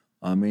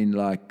 I mean,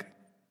 like,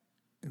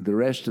 the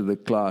rest of the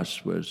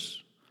class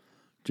was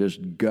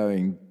just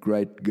going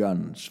great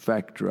guns,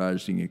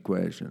 factorizing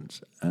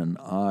equations, and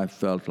I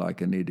felt like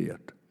an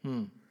idiot.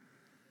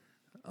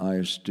 I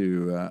used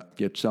to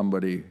get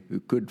somebody who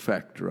could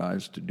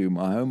factorize to do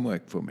my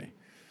homework for me.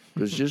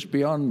 It was just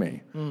beyond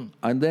me.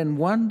 And then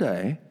one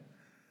day,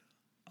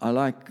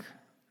 I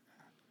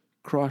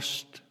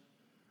crossed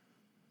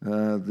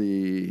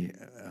the,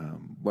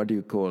 what do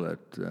you call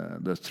it,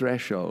 the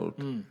threshold,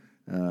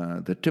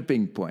 the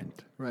tipping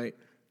point. Right.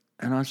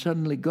 And I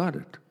suddenly got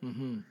it.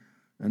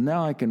 And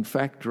now I can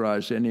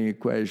factorize any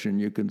equation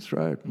you can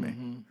throw at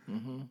me.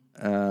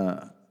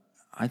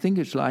 I think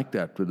it's like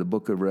that with the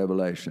book of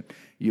Revelation.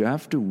 You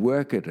have to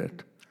work at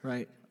it.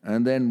 Right.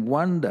 And then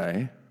one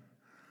day,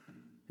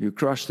 you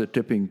cross the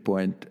tipping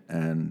point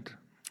and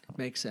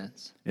Makes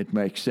sense. it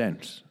makes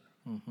sense.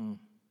 And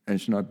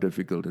it's not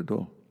difficult at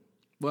all.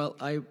 Well,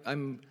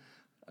 I'm,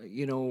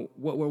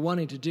 what we're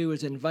wanting to do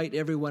is invite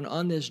everyone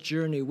on this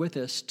journey with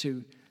us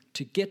to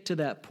get to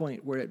that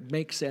point where it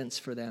makes sense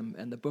for them,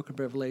 and the book of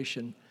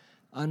Revelation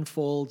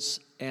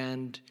unfolds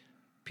and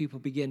people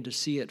begin to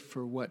see it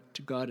for what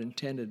God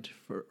intended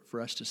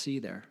for us to see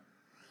there.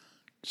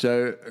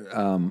 So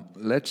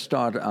let's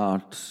start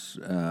out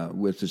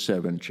with the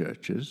 7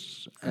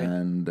 churches. Right.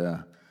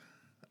 And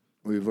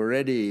we've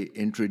already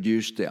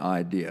introduced the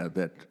idea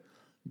that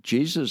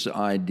Jesus'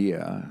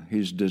 idea,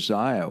 his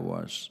desire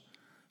was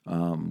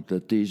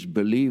that these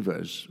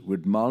believers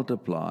would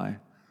multiply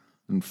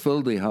and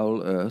fill the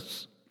whole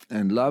earth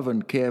and love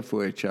and care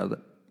for each other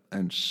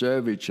and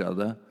serve each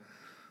other.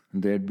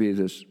 And there'd be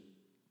this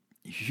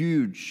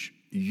huge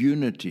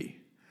unity.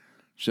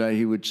 So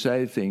he would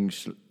say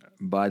things,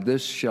 by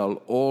this shall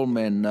all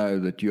men know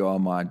that you are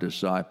my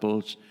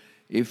disciples,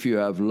 if you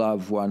have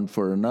love one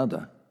for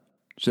another.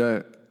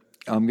 So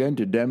I'm going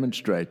to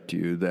demonstrate to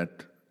you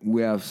that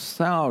we have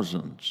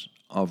thousands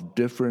of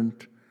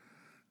different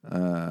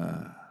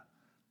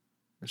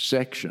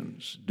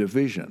sections,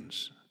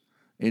 divisions,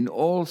 in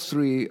all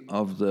 3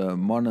 of the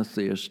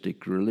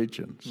monotheistic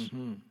religions,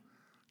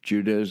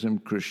 Judaism,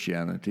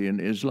 Christianity,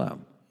 and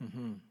Islam.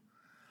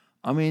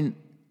 I mean,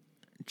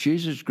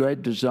 Jesus'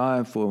 great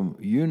desire for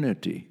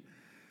unity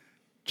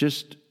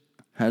just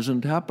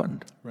hasn't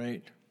happened.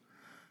 Right.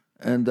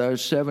 And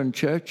those 7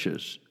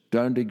 churches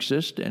don't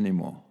exist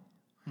anymore.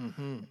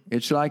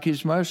 It's like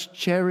his most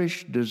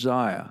cherished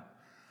desire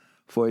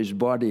for his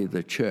body,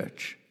 the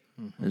church,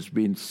 has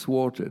been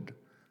thwarted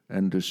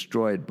and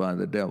destroyed by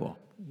the devil.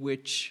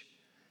 Which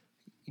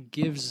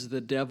gives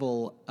the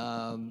devil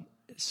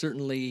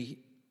certainly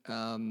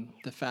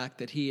the fact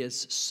that he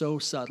is so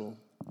subtle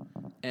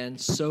and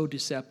so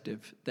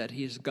deceptive that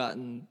he's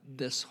gotten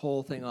this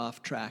whole thing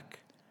off track.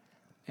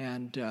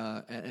 And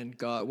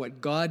God,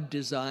 what God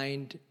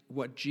designed,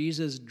 what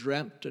Jesus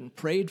dreamt and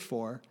prayed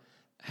for,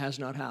 has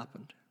not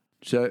happened.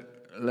 So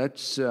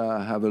let's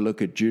have a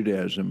look at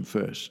Judaism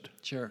first.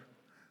 Sure.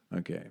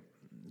 Okay.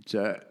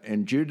 So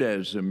in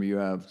Judaism, you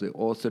have the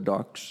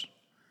Orthodox.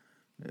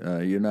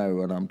 You know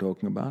what I'm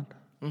talking about?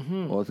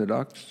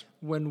 Orthodox.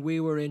 When we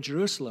were in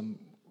Jerusalem,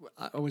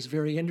 I was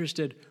very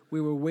interested.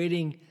 We were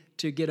waiting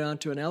to get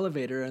onto an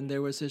elevator, and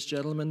there was this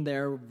gentleman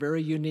there,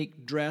 very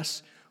unique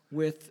dress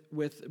with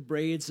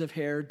braids of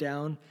hair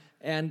down.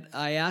 And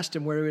I asked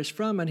him where he was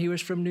from, and he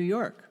was from New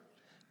York.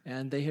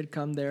 And they had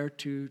come there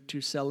to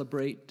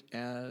celebrate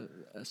a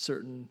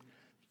certain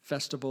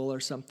festival or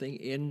something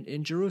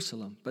in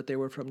Jerusalem, but they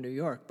were from New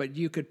York. But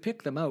you could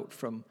pick them out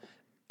from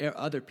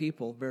other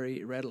people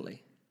very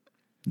readily.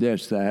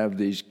 Yes, they have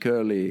these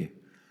curly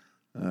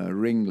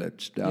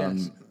ringlets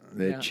down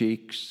their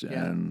cheeks,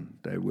 and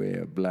they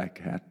wear a black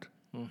hat.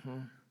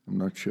 I'm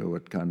not sure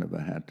what kind of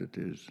a hat it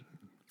is.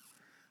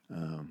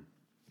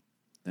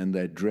 And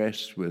they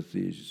dress with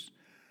these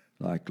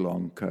like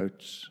long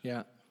coats.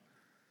 Yeah.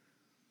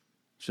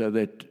 So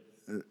that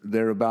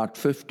there are about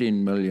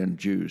 15 million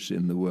Jews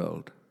in the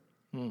world.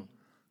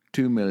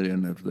 2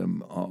 million of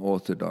them are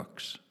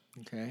Orthodox.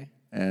 Okay.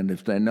 And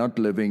if they're not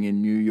living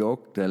in New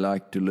York, they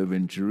like to live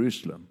in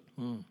Jerusalem.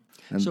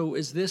 So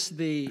is this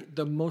the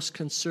most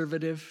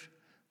conservative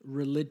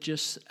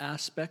religious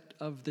aspect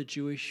of the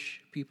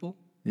Jewish people?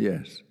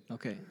 Yes.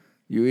 Okay.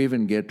 You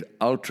even get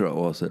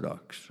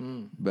ultra-Orthodox,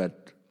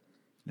 but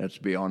that's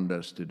beyond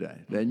us today.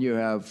 Then you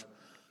have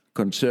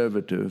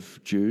conservative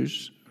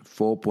Jews,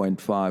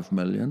 4.5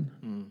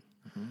 million.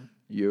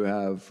 You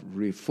have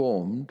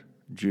Reformed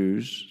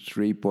Jews,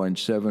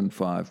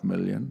 3.75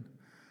 million.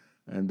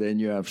 And then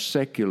you have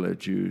secular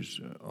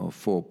Jews of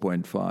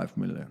 4.5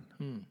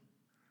 million.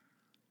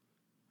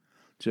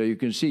 So you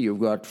can see you've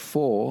got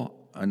four,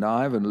 and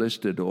I haven't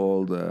listed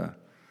all the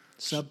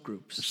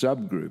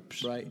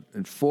subgroups. Right.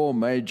 And four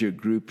major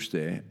groups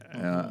there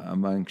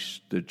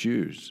amongst the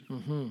Jews.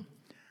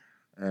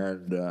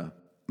 And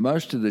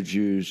most of the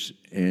Jews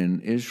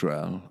in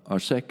Israel are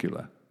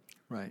secular.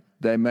 Right.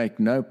 They make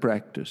no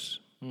practice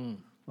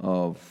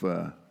of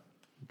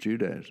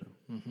Judaism.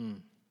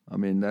 I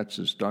mean, that's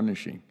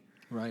astonishing.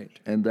 Right.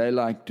 And they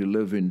like to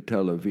live in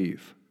Tel Aviv,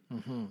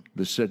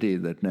 the city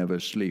that never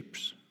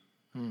sleeps.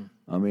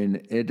 I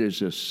mean, it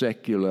is as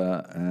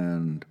secular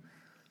and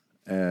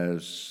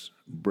as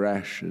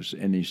brash as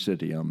any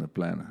city on the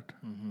planet.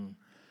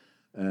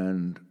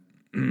 And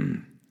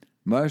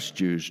most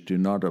Jews do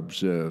not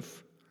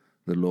observe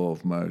the law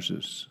of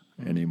Moses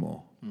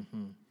anymore.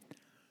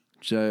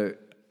 So,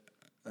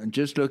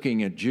 just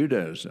looking at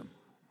Judaism,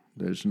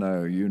 there's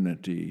no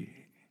unity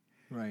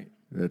Right.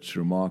 that's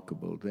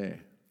remarkable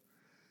there.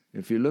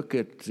 If you look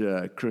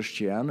at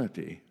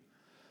Christianity,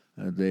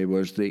 there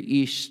was the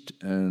East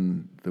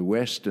and the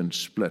Western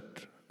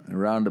split,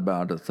 around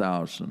about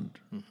 1,000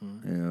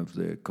 of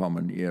the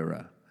Common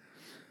Era.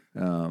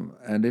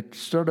 And it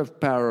sort of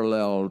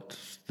paralleled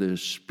the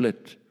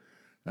split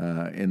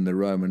in the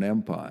Roman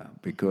Empire,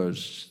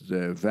 because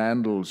the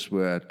Vandals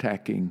were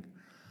attacking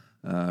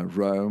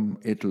Rome,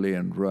 Italy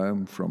and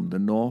Rome from the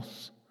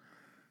north.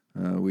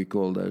 We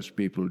call those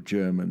people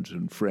Germans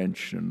and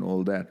French and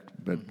all that,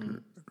 but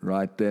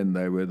right then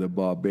they were the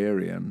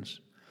barbarians.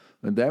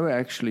 And they were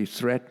actually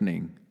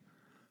threatening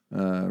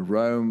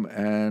Rome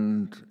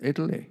and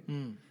Italy.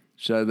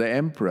 So the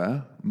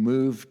emperor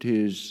moved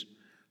his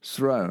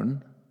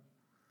throne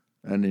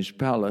and his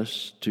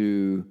palace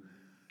to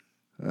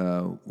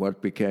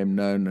what became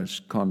known as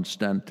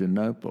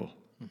Constantinople,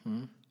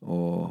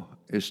 or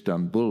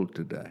Istanbul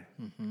today.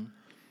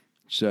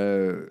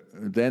 So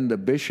then the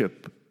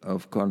bishop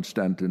of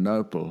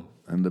Constantinople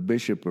and the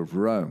bishop of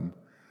Rome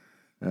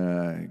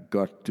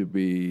got to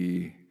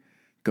be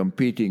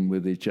competing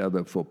with each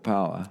other for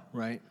power.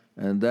 Right.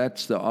 And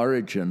that's the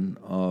origin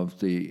of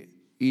the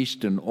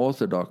Eastern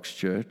Orthodox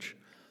Church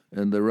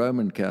and the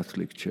Roman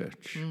Catholic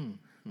Church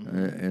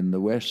in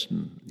the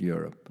Western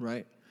Europe.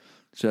 Right.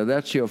 So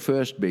that's your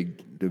first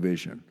big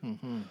division.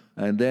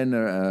 And then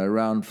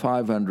around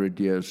 500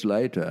 years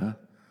later,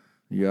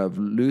 you have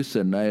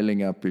Luther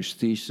nailing up his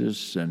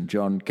thesis, and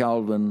John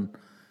Calvin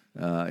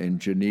in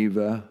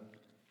Geneva.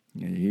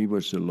 He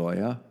was a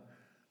lawyer.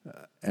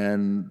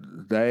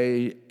 And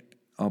they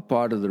are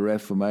part of the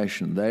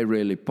Reformation. They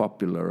really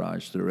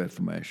popularized the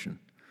Reformation.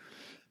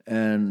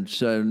 And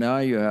so now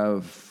you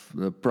have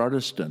the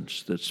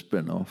Protestants that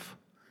spin off,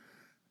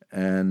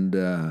 and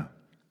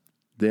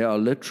there are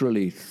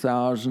literally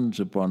thousands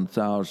upon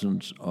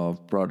thousands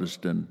of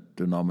Protestant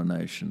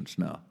denominations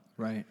now.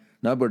 Right.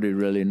 Nobody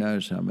really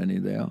knows how many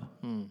there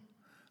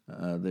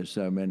are. There's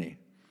so many.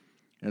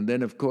 And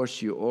then, of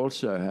course, you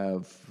also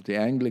have the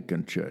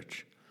Anglican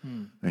Church.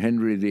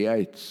 Henry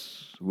VIII,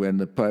 when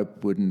the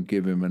Pope wouldn't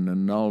give him an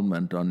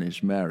annulment on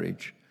his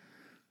marriage,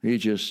 he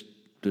just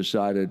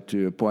decided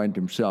to appoint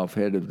himself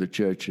head of the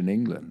church in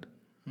England.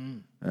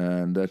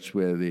 And that's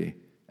where the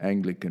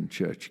Anglican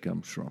Church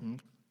comes from.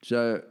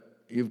 So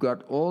you've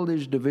got all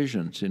these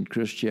divisions in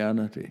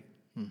Christianity.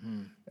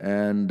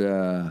 And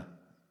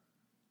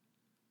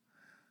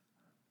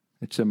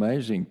it's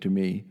amazing to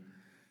me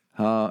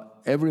how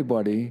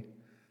everybody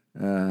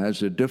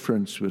has a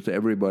difference with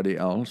everybody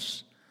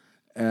else,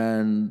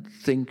 and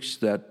thinks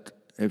that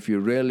if you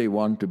really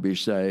want to be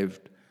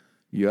saved,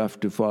 you have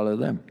to follow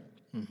them.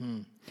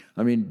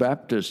 I mean,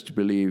 Baptists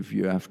believe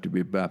you have to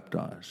be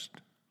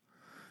baptized.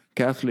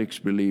 Catholics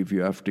believe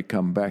you have to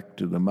come back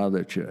to the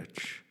mother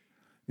church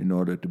in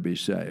order to be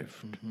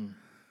saved.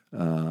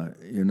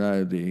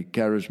 The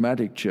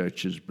charismatic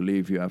churches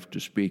believe you have to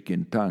speak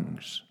in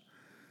tongues.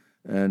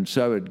 And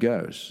so it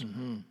goes.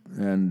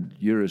 And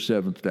you're a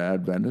Seventh-day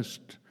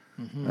Adventist.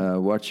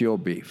 What's your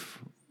beef?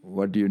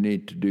 What do you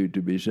need to do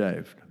to be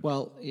saved?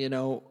 Well,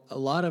 a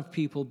lot of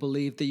people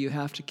believe that you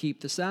have to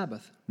keep the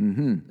Sabbath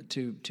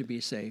to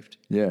be saved.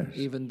 Yes.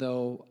 Even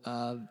though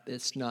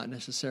it's not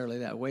necessarily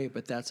that way,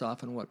 but that's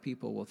often what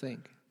people will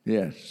think.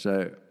 Yes.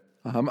 So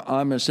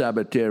I'm a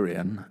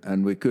Sabbatarian,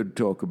 and we could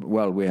talk about,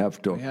 well, we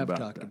have talked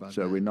about that.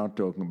 So we're not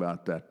talking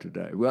about that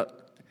today. Well,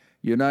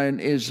 in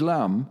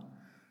Islam,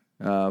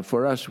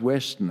 for us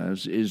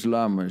Westerners,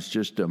 Islam is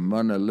just a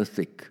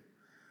monolithic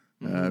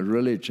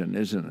religion,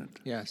 isn't it?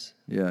 Yes.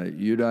 Yeah,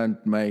 you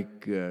don't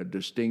make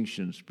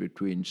distinctions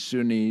between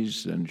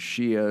Sunnis and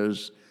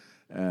Shias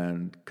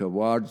and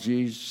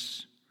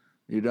Khawarijis.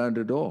 You don't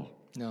at all.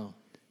 No.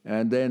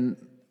 And then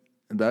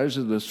those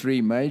are the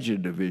three major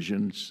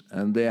divisions,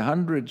 and there are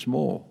hundreds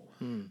more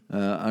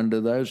under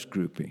those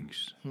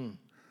groupings.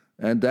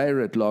 And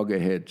they're at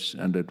loggerheads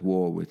and at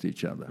war with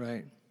each other.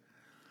 Right.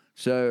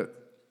 So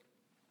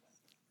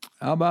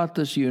how about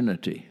this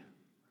unity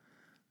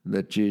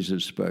that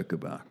Jesus spoke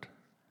about?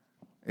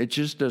 It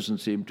just doesn't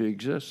seem to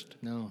exist.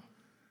 No.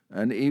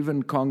 And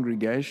even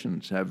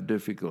congregations have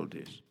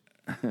difficulties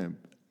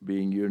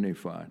being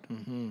unified.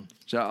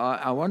 So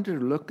I want to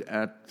look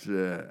at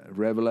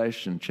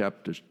Revelation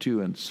chapters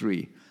 2 and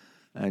 3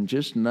 and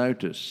just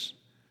notice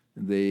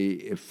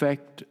the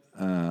effect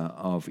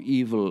of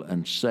evil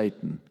and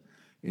Satan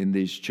in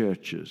these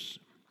churches.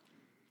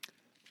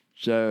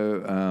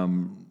 So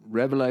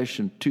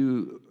Revelation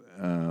 2,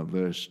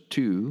 verse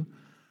 2,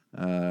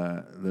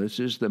 this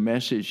is the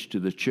message to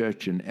the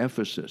church in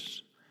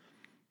Ephesus.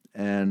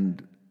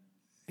 And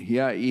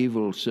here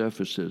evil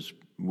surfaces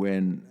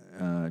when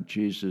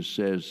Jesus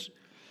says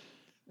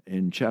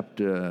in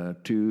chapter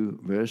 2,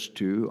 verse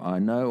 2, I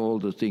know all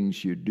the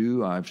things you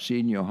do. I've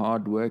seen your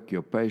hard work,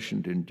 your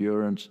patient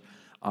endurance.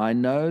 I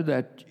know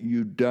that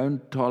you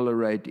don't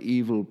tolerate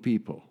evil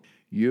people.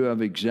 You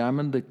have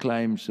examined the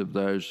claims of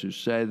those who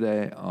say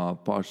they are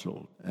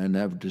apostles and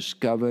have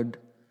discovered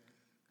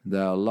they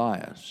are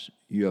liars.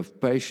 You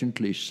have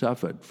patiently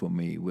suffered for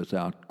me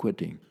without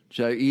quitting.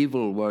 So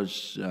evil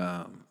was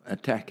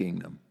attacking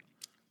them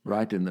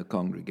right in the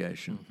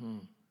congregation,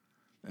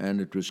 and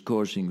it was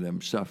causing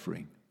them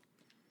suffering.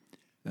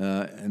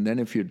 And then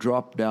if you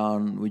drop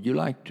down, would you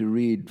like to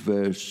read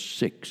verse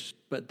 6?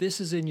 But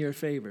this is in your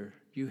favor.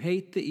 You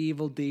hate the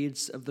evil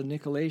deeds of the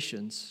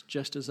Nicolaitans,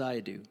 just as I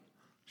do.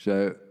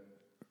 So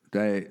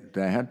they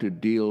had to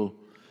deal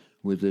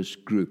with this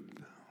group,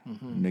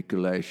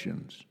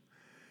 Nicolaitans.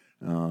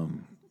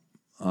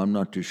 I'm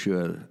not too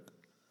sure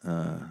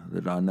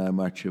that I know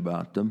much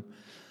about them,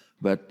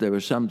 but there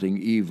was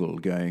something evil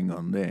going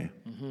on there.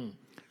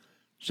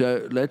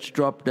 So let's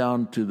drop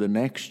down to the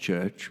next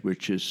church,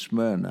 which is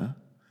Smyrna.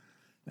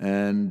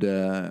 And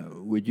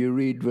would you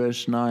read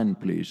verse 9,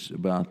 please,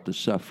 about the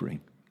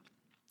suffering?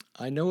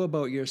 I know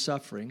about your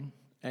suffering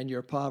and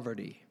your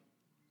poverty,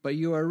 but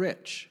you are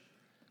rich.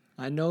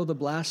 I know the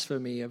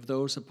blasphemy of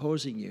those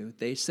opposing you.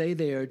 They say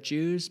they are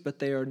Jews, but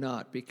they are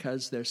not,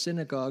 because their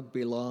synagogue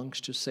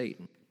belongs to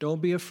Satan.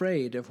 Don't be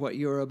afraid of what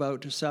you are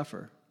about to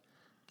suffer.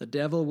 The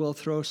devil will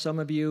throw some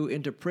of you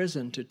into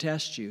prison to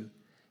test you.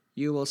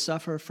 You will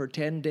suffer for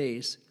 10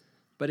 days,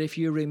 but if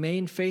you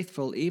remain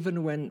faithful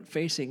even when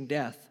facing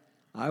death,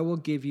 I will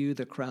give you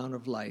the crown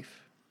of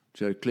life.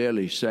 So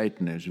clearly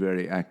Satan is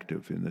very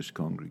active in this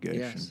congregation,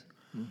 Yes.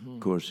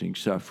 causing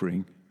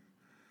suffering.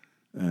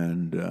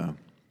 And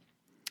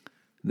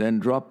then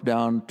drop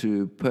down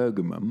to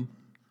Pergamum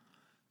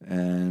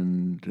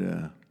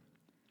and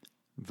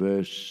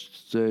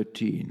verse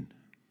 13.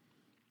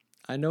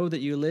 I know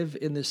that you live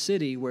in the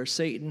city where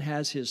Satan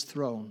has his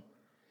throne,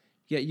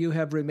 yet you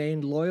have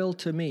remained loyal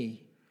to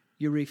me.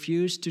 You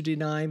refused to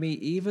deny me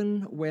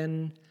even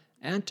when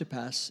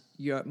Antipas,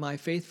 my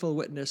faithful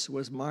witness,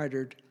 was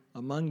martyred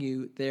among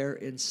you there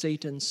in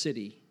Satan's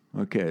city.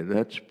 Okay,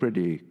 that's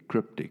pretty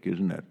cryptic,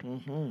 isn't it?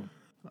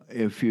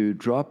 If you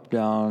drop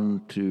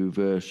down to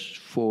verse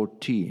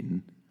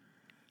 14,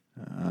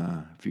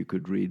 if you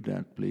could read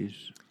that,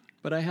 please.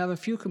 But I have a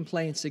few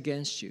complaints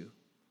against you.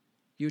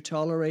 You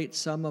tolerate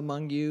some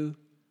among you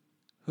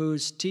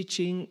whose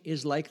teaching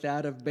is like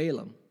that of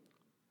Balaam,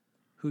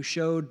 who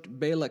showed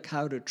Balak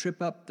how to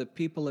trip up the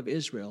people of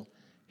Israel.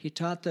 He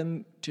taught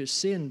them to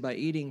sin by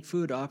eating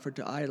food offered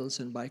to idols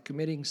and by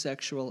committing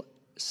sexual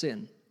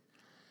sin.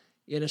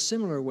 In a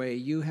similar way,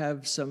 you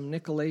have some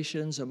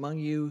Nicolaitans among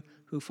you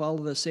who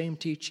follow the same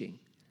teaching.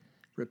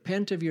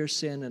 Repent of your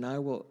sin, and I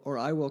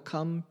will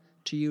come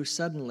to you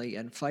suddenly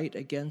and fight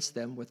against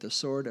them with the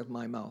sword of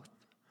my mouth.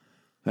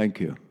 Thank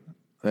you.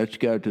 Let's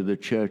go to the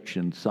church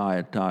in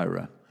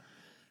Thyatira,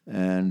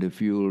 and if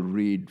you will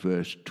read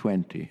verse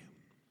 20.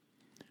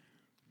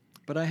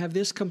 But I have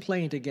this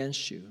complaint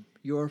against you.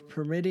 You are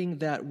permitting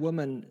that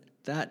woman,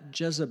 that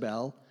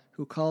Jezebel,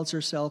 who calls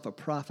herself a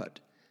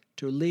prophet,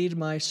 to lead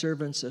my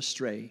servants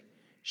astray.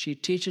 She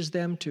teaches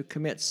them to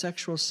commit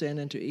sexual sin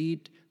and to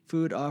eat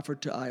food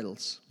offered to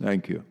idols.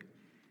 Thank you.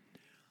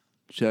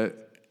 So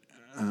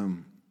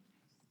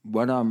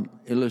what I'm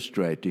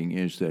illustrating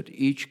is that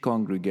each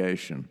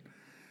congregation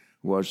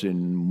was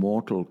in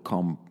mortal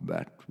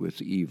combat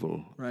with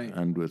evil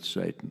and with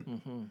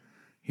Satan.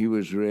 He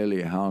was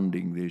really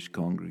hounding these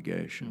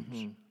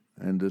congregations.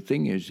 And the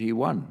thing is, he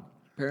won.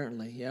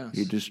 Apparently, yes.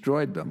 He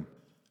destroyed them.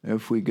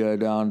 If we go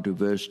down to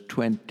verse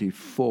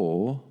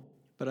 24...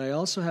 But I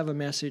also have a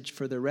message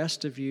for the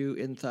rest of you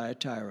in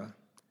Thyatira,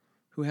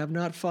 who have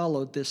not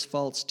followed this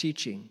false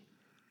teaching,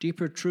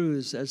 deeper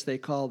truths as they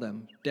call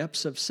them,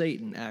 depths of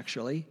Satan,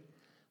 actually.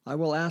 I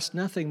will ask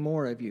nothing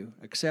more of you,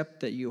 except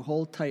that you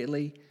hold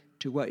tightly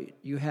to what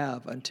you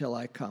have until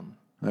I come.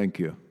 Thank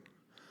you.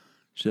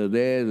 So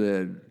they're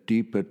the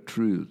deeper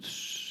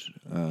truths,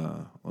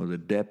 or the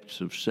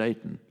depths of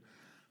Satan,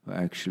 are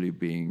actually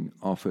being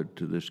offered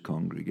to this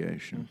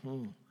congregation.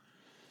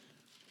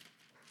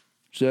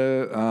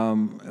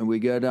 So we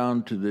go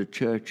down to the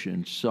church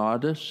in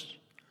Sardis,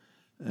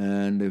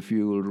 And if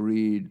you will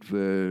read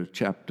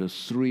chapter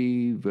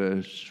 3,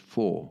 verse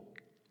 4.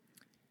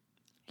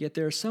 Yet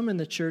there are some in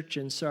the church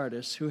in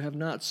Sardis who have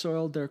not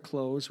soiled their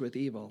clothes with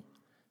evil.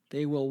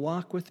 They will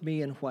walk with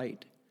me in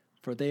white,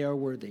 for they are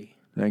worthy.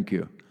 Thank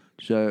you.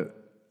 So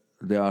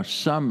there are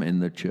some in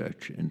the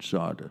church in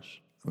Sardis,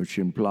 which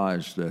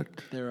implies that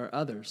there are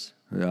others.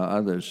 There are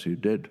others who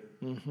did.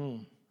 Mm-hmm.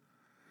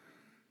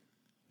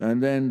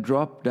 And then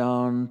drop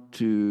down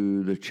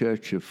to the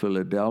Church of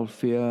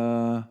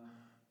Philadelphia,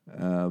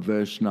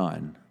 verse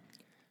 9.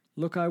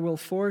 Look, I will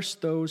force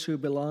those who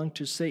belong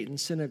to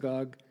Satan's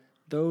synagogue,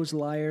 those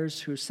liars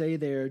who say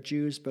they are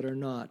Jews but are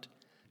not,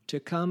 to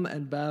come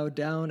and bow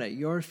down at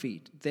your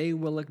feet. They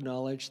will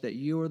acknowledge that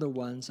you are the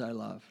ones I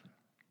love.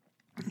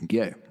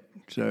 Yeah,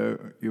 so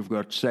you've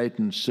got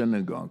Satan's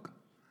synagogue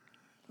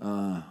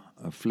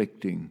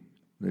afflicting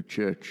the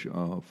church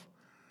of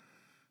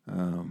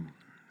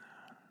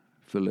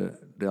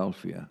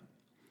Philadelphia.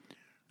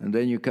 And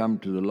then you come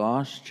to the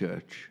last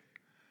church,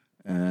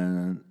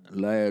 and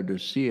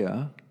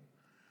Laodicea,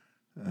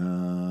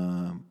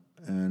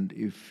 and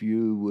if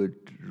you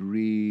would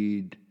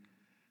read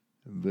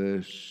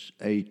verse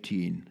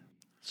 18.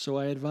 So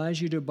I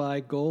advise you to buy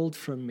gold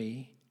from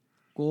me,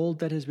 gold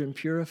that has been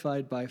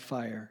purified by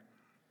fire.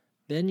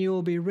 Then you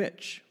will be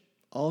rich.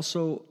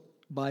 Also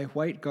buy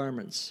white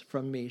garments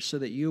from me, so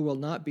that you will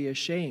not be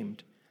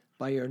ashamed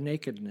by your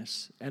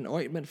nakedness, and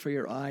ointment for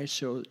your eyes,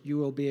 so you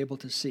will be able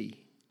to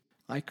see.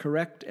 I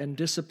correct and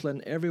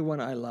discipline everyone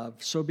I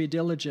love, so be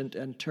diligent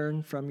and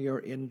turn from your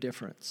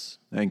indifference.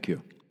 Thank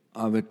you.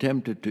 I've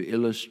attempted to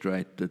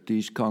illustrate that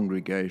these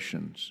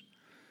congregations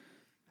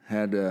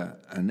had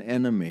an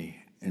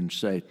enemy in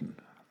Satan.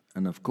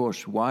 And of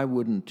course, why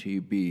wouldn't he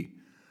be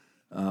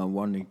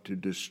wanting to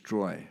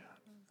destroy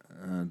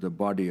the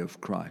body of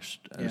Christ,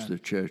 as the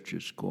church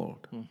is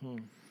called? Mm-hmm.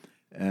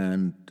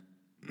 And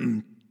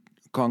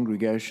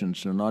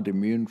congregations are not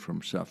immune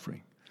from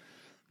suffering.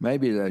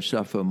 Maybe they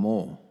suffer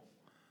more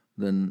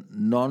than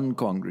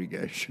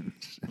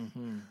non-congregations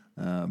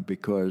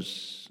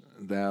because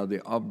they are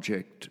the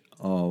object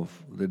of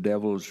the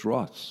devil's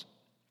wrath.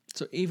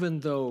 So even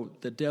though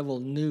the devil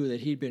knew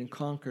that he'd been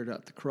conquered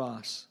at the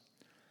cross,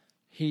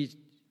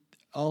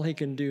 all he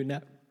can do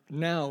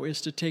now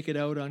is to take it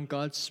out on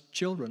God's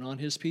children, on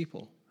his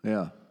people.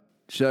 Yeah.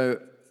 So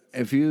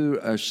if you're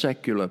a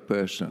secular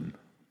person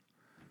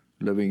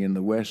living in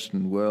the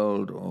Western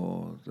world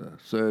or the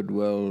Third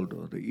World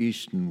or the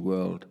Eastern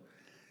world,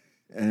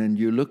 and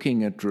you're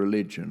looking at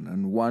religion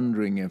and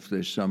wondering if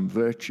there's some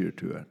virtue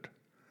to it,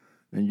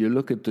 and you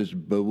look at this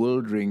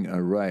bewildering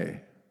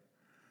array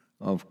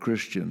of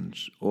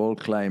Christians all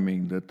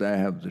claiming that they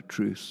have the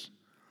truth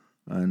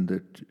and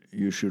that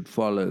you should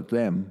follow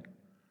them,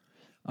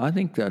 I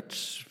think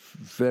that's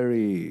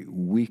very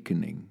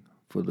weakening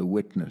for the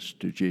witness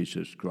to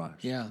Jesus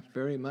Christ. Yeah,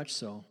 very much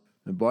so.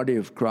 The body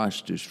of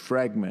Christ is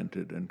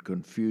fragmented and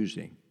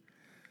confusing.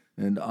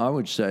 And I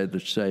would say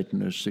that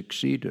Satan has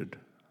succeeded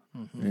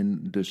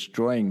in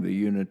destroying the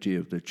unity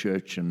of the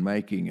church and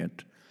making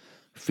it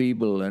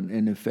feeble and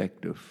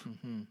ineffective.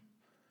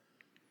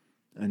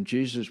 And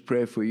Jesus'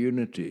 prayer for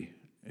unity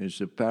is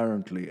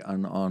apparently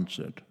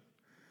unanswered.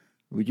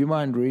 Would you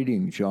mind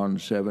reading John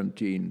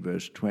 17,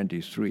 verse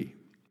 23?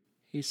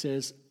 He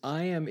says,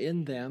 I am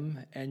in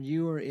them and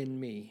you are in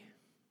me.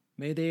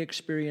 May they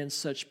experience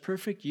such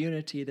perfect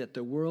unity that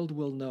the world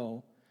will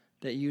know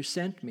that you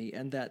sent me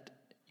and that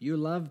you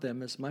love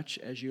them as much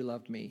as you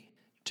love me.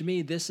 To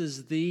me, this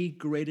is the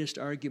greatest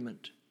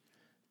argument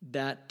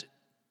that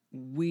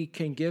we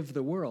can give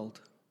the world,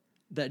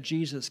 that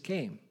Jesus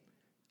came,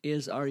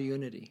 is our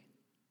unity.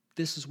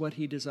 This is what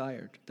he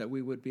desired, that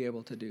we would be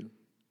able to do.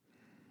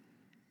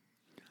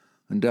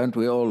 And don't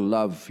we all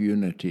love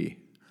unity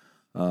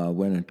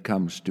when it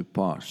comes to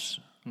pass?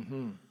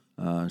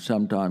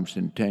 Sometimes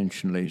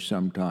intentionally,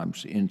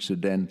 sometimes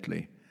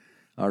incidentally.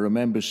 I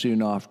remember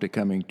soon after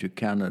coming to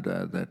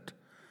Canada that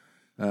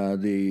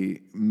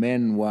the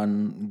men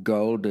won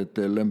gold at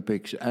the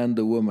Olympics and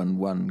the women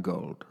won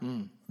gold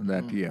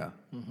that year.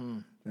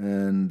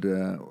 And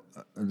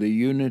the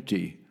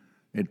unity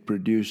it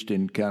produced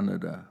in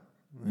Canada,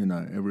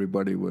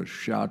 everybody was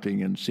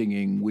shouting and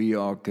singing, "We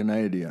are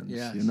Canadians,"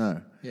 Yes.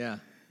 Yeah.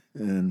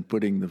 And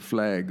putting the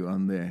flag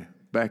on their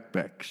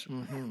backpacks.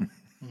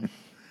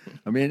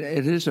 I mean,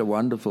 it is a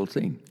wonderful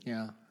thing.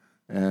 Yeah.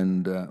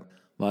 And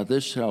by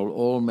this shall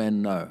all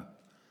men know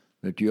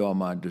that you are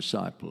my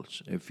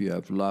disciples, if you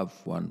have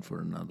love one for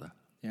another.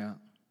 Yeah.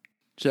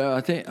 So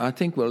I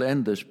think we'll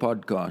end this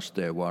podcast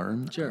there,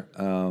 Warren. Sure.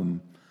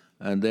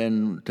 And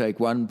then take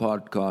one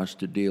podcast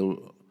to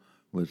deal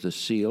with the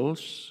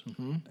seals,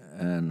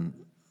 and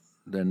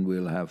then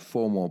we'll have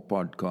 4 more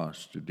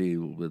podcasts to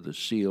deal with the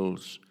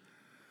seals,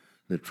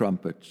 the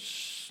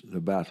trumpets, the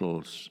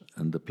battles,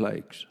 and the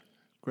plagues.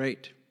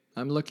 Great.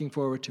 I'm looking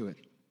forward to it.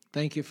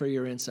 Thank you for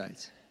your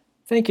insights.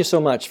 Thank you so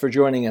much for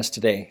joining us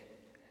today.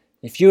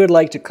 If you would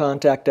like to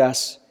contact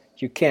us,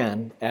 you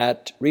can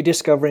at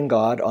Rediscovering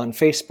God on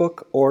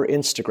Facebook or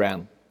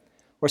Instagram,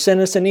 or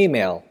send us an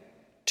email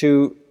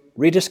to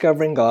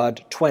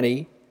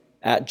rediscoveringgod20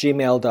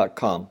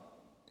 @gmail.com.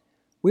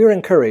 We are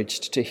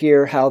encouraged to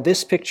hear how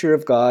this picture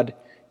of God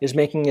is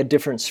making a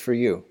difference for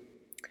you.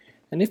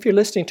 And if you're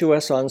listening to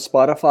us on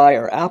Spotify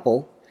or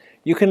Apple,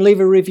 you can leave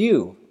a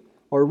review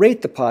or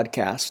rate the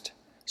podcast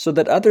so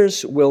that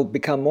others will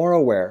become more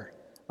aware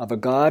of a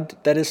God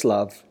that is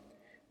love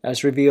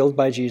as revealed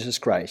by Jesus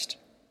Christ.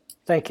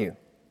 Thank you.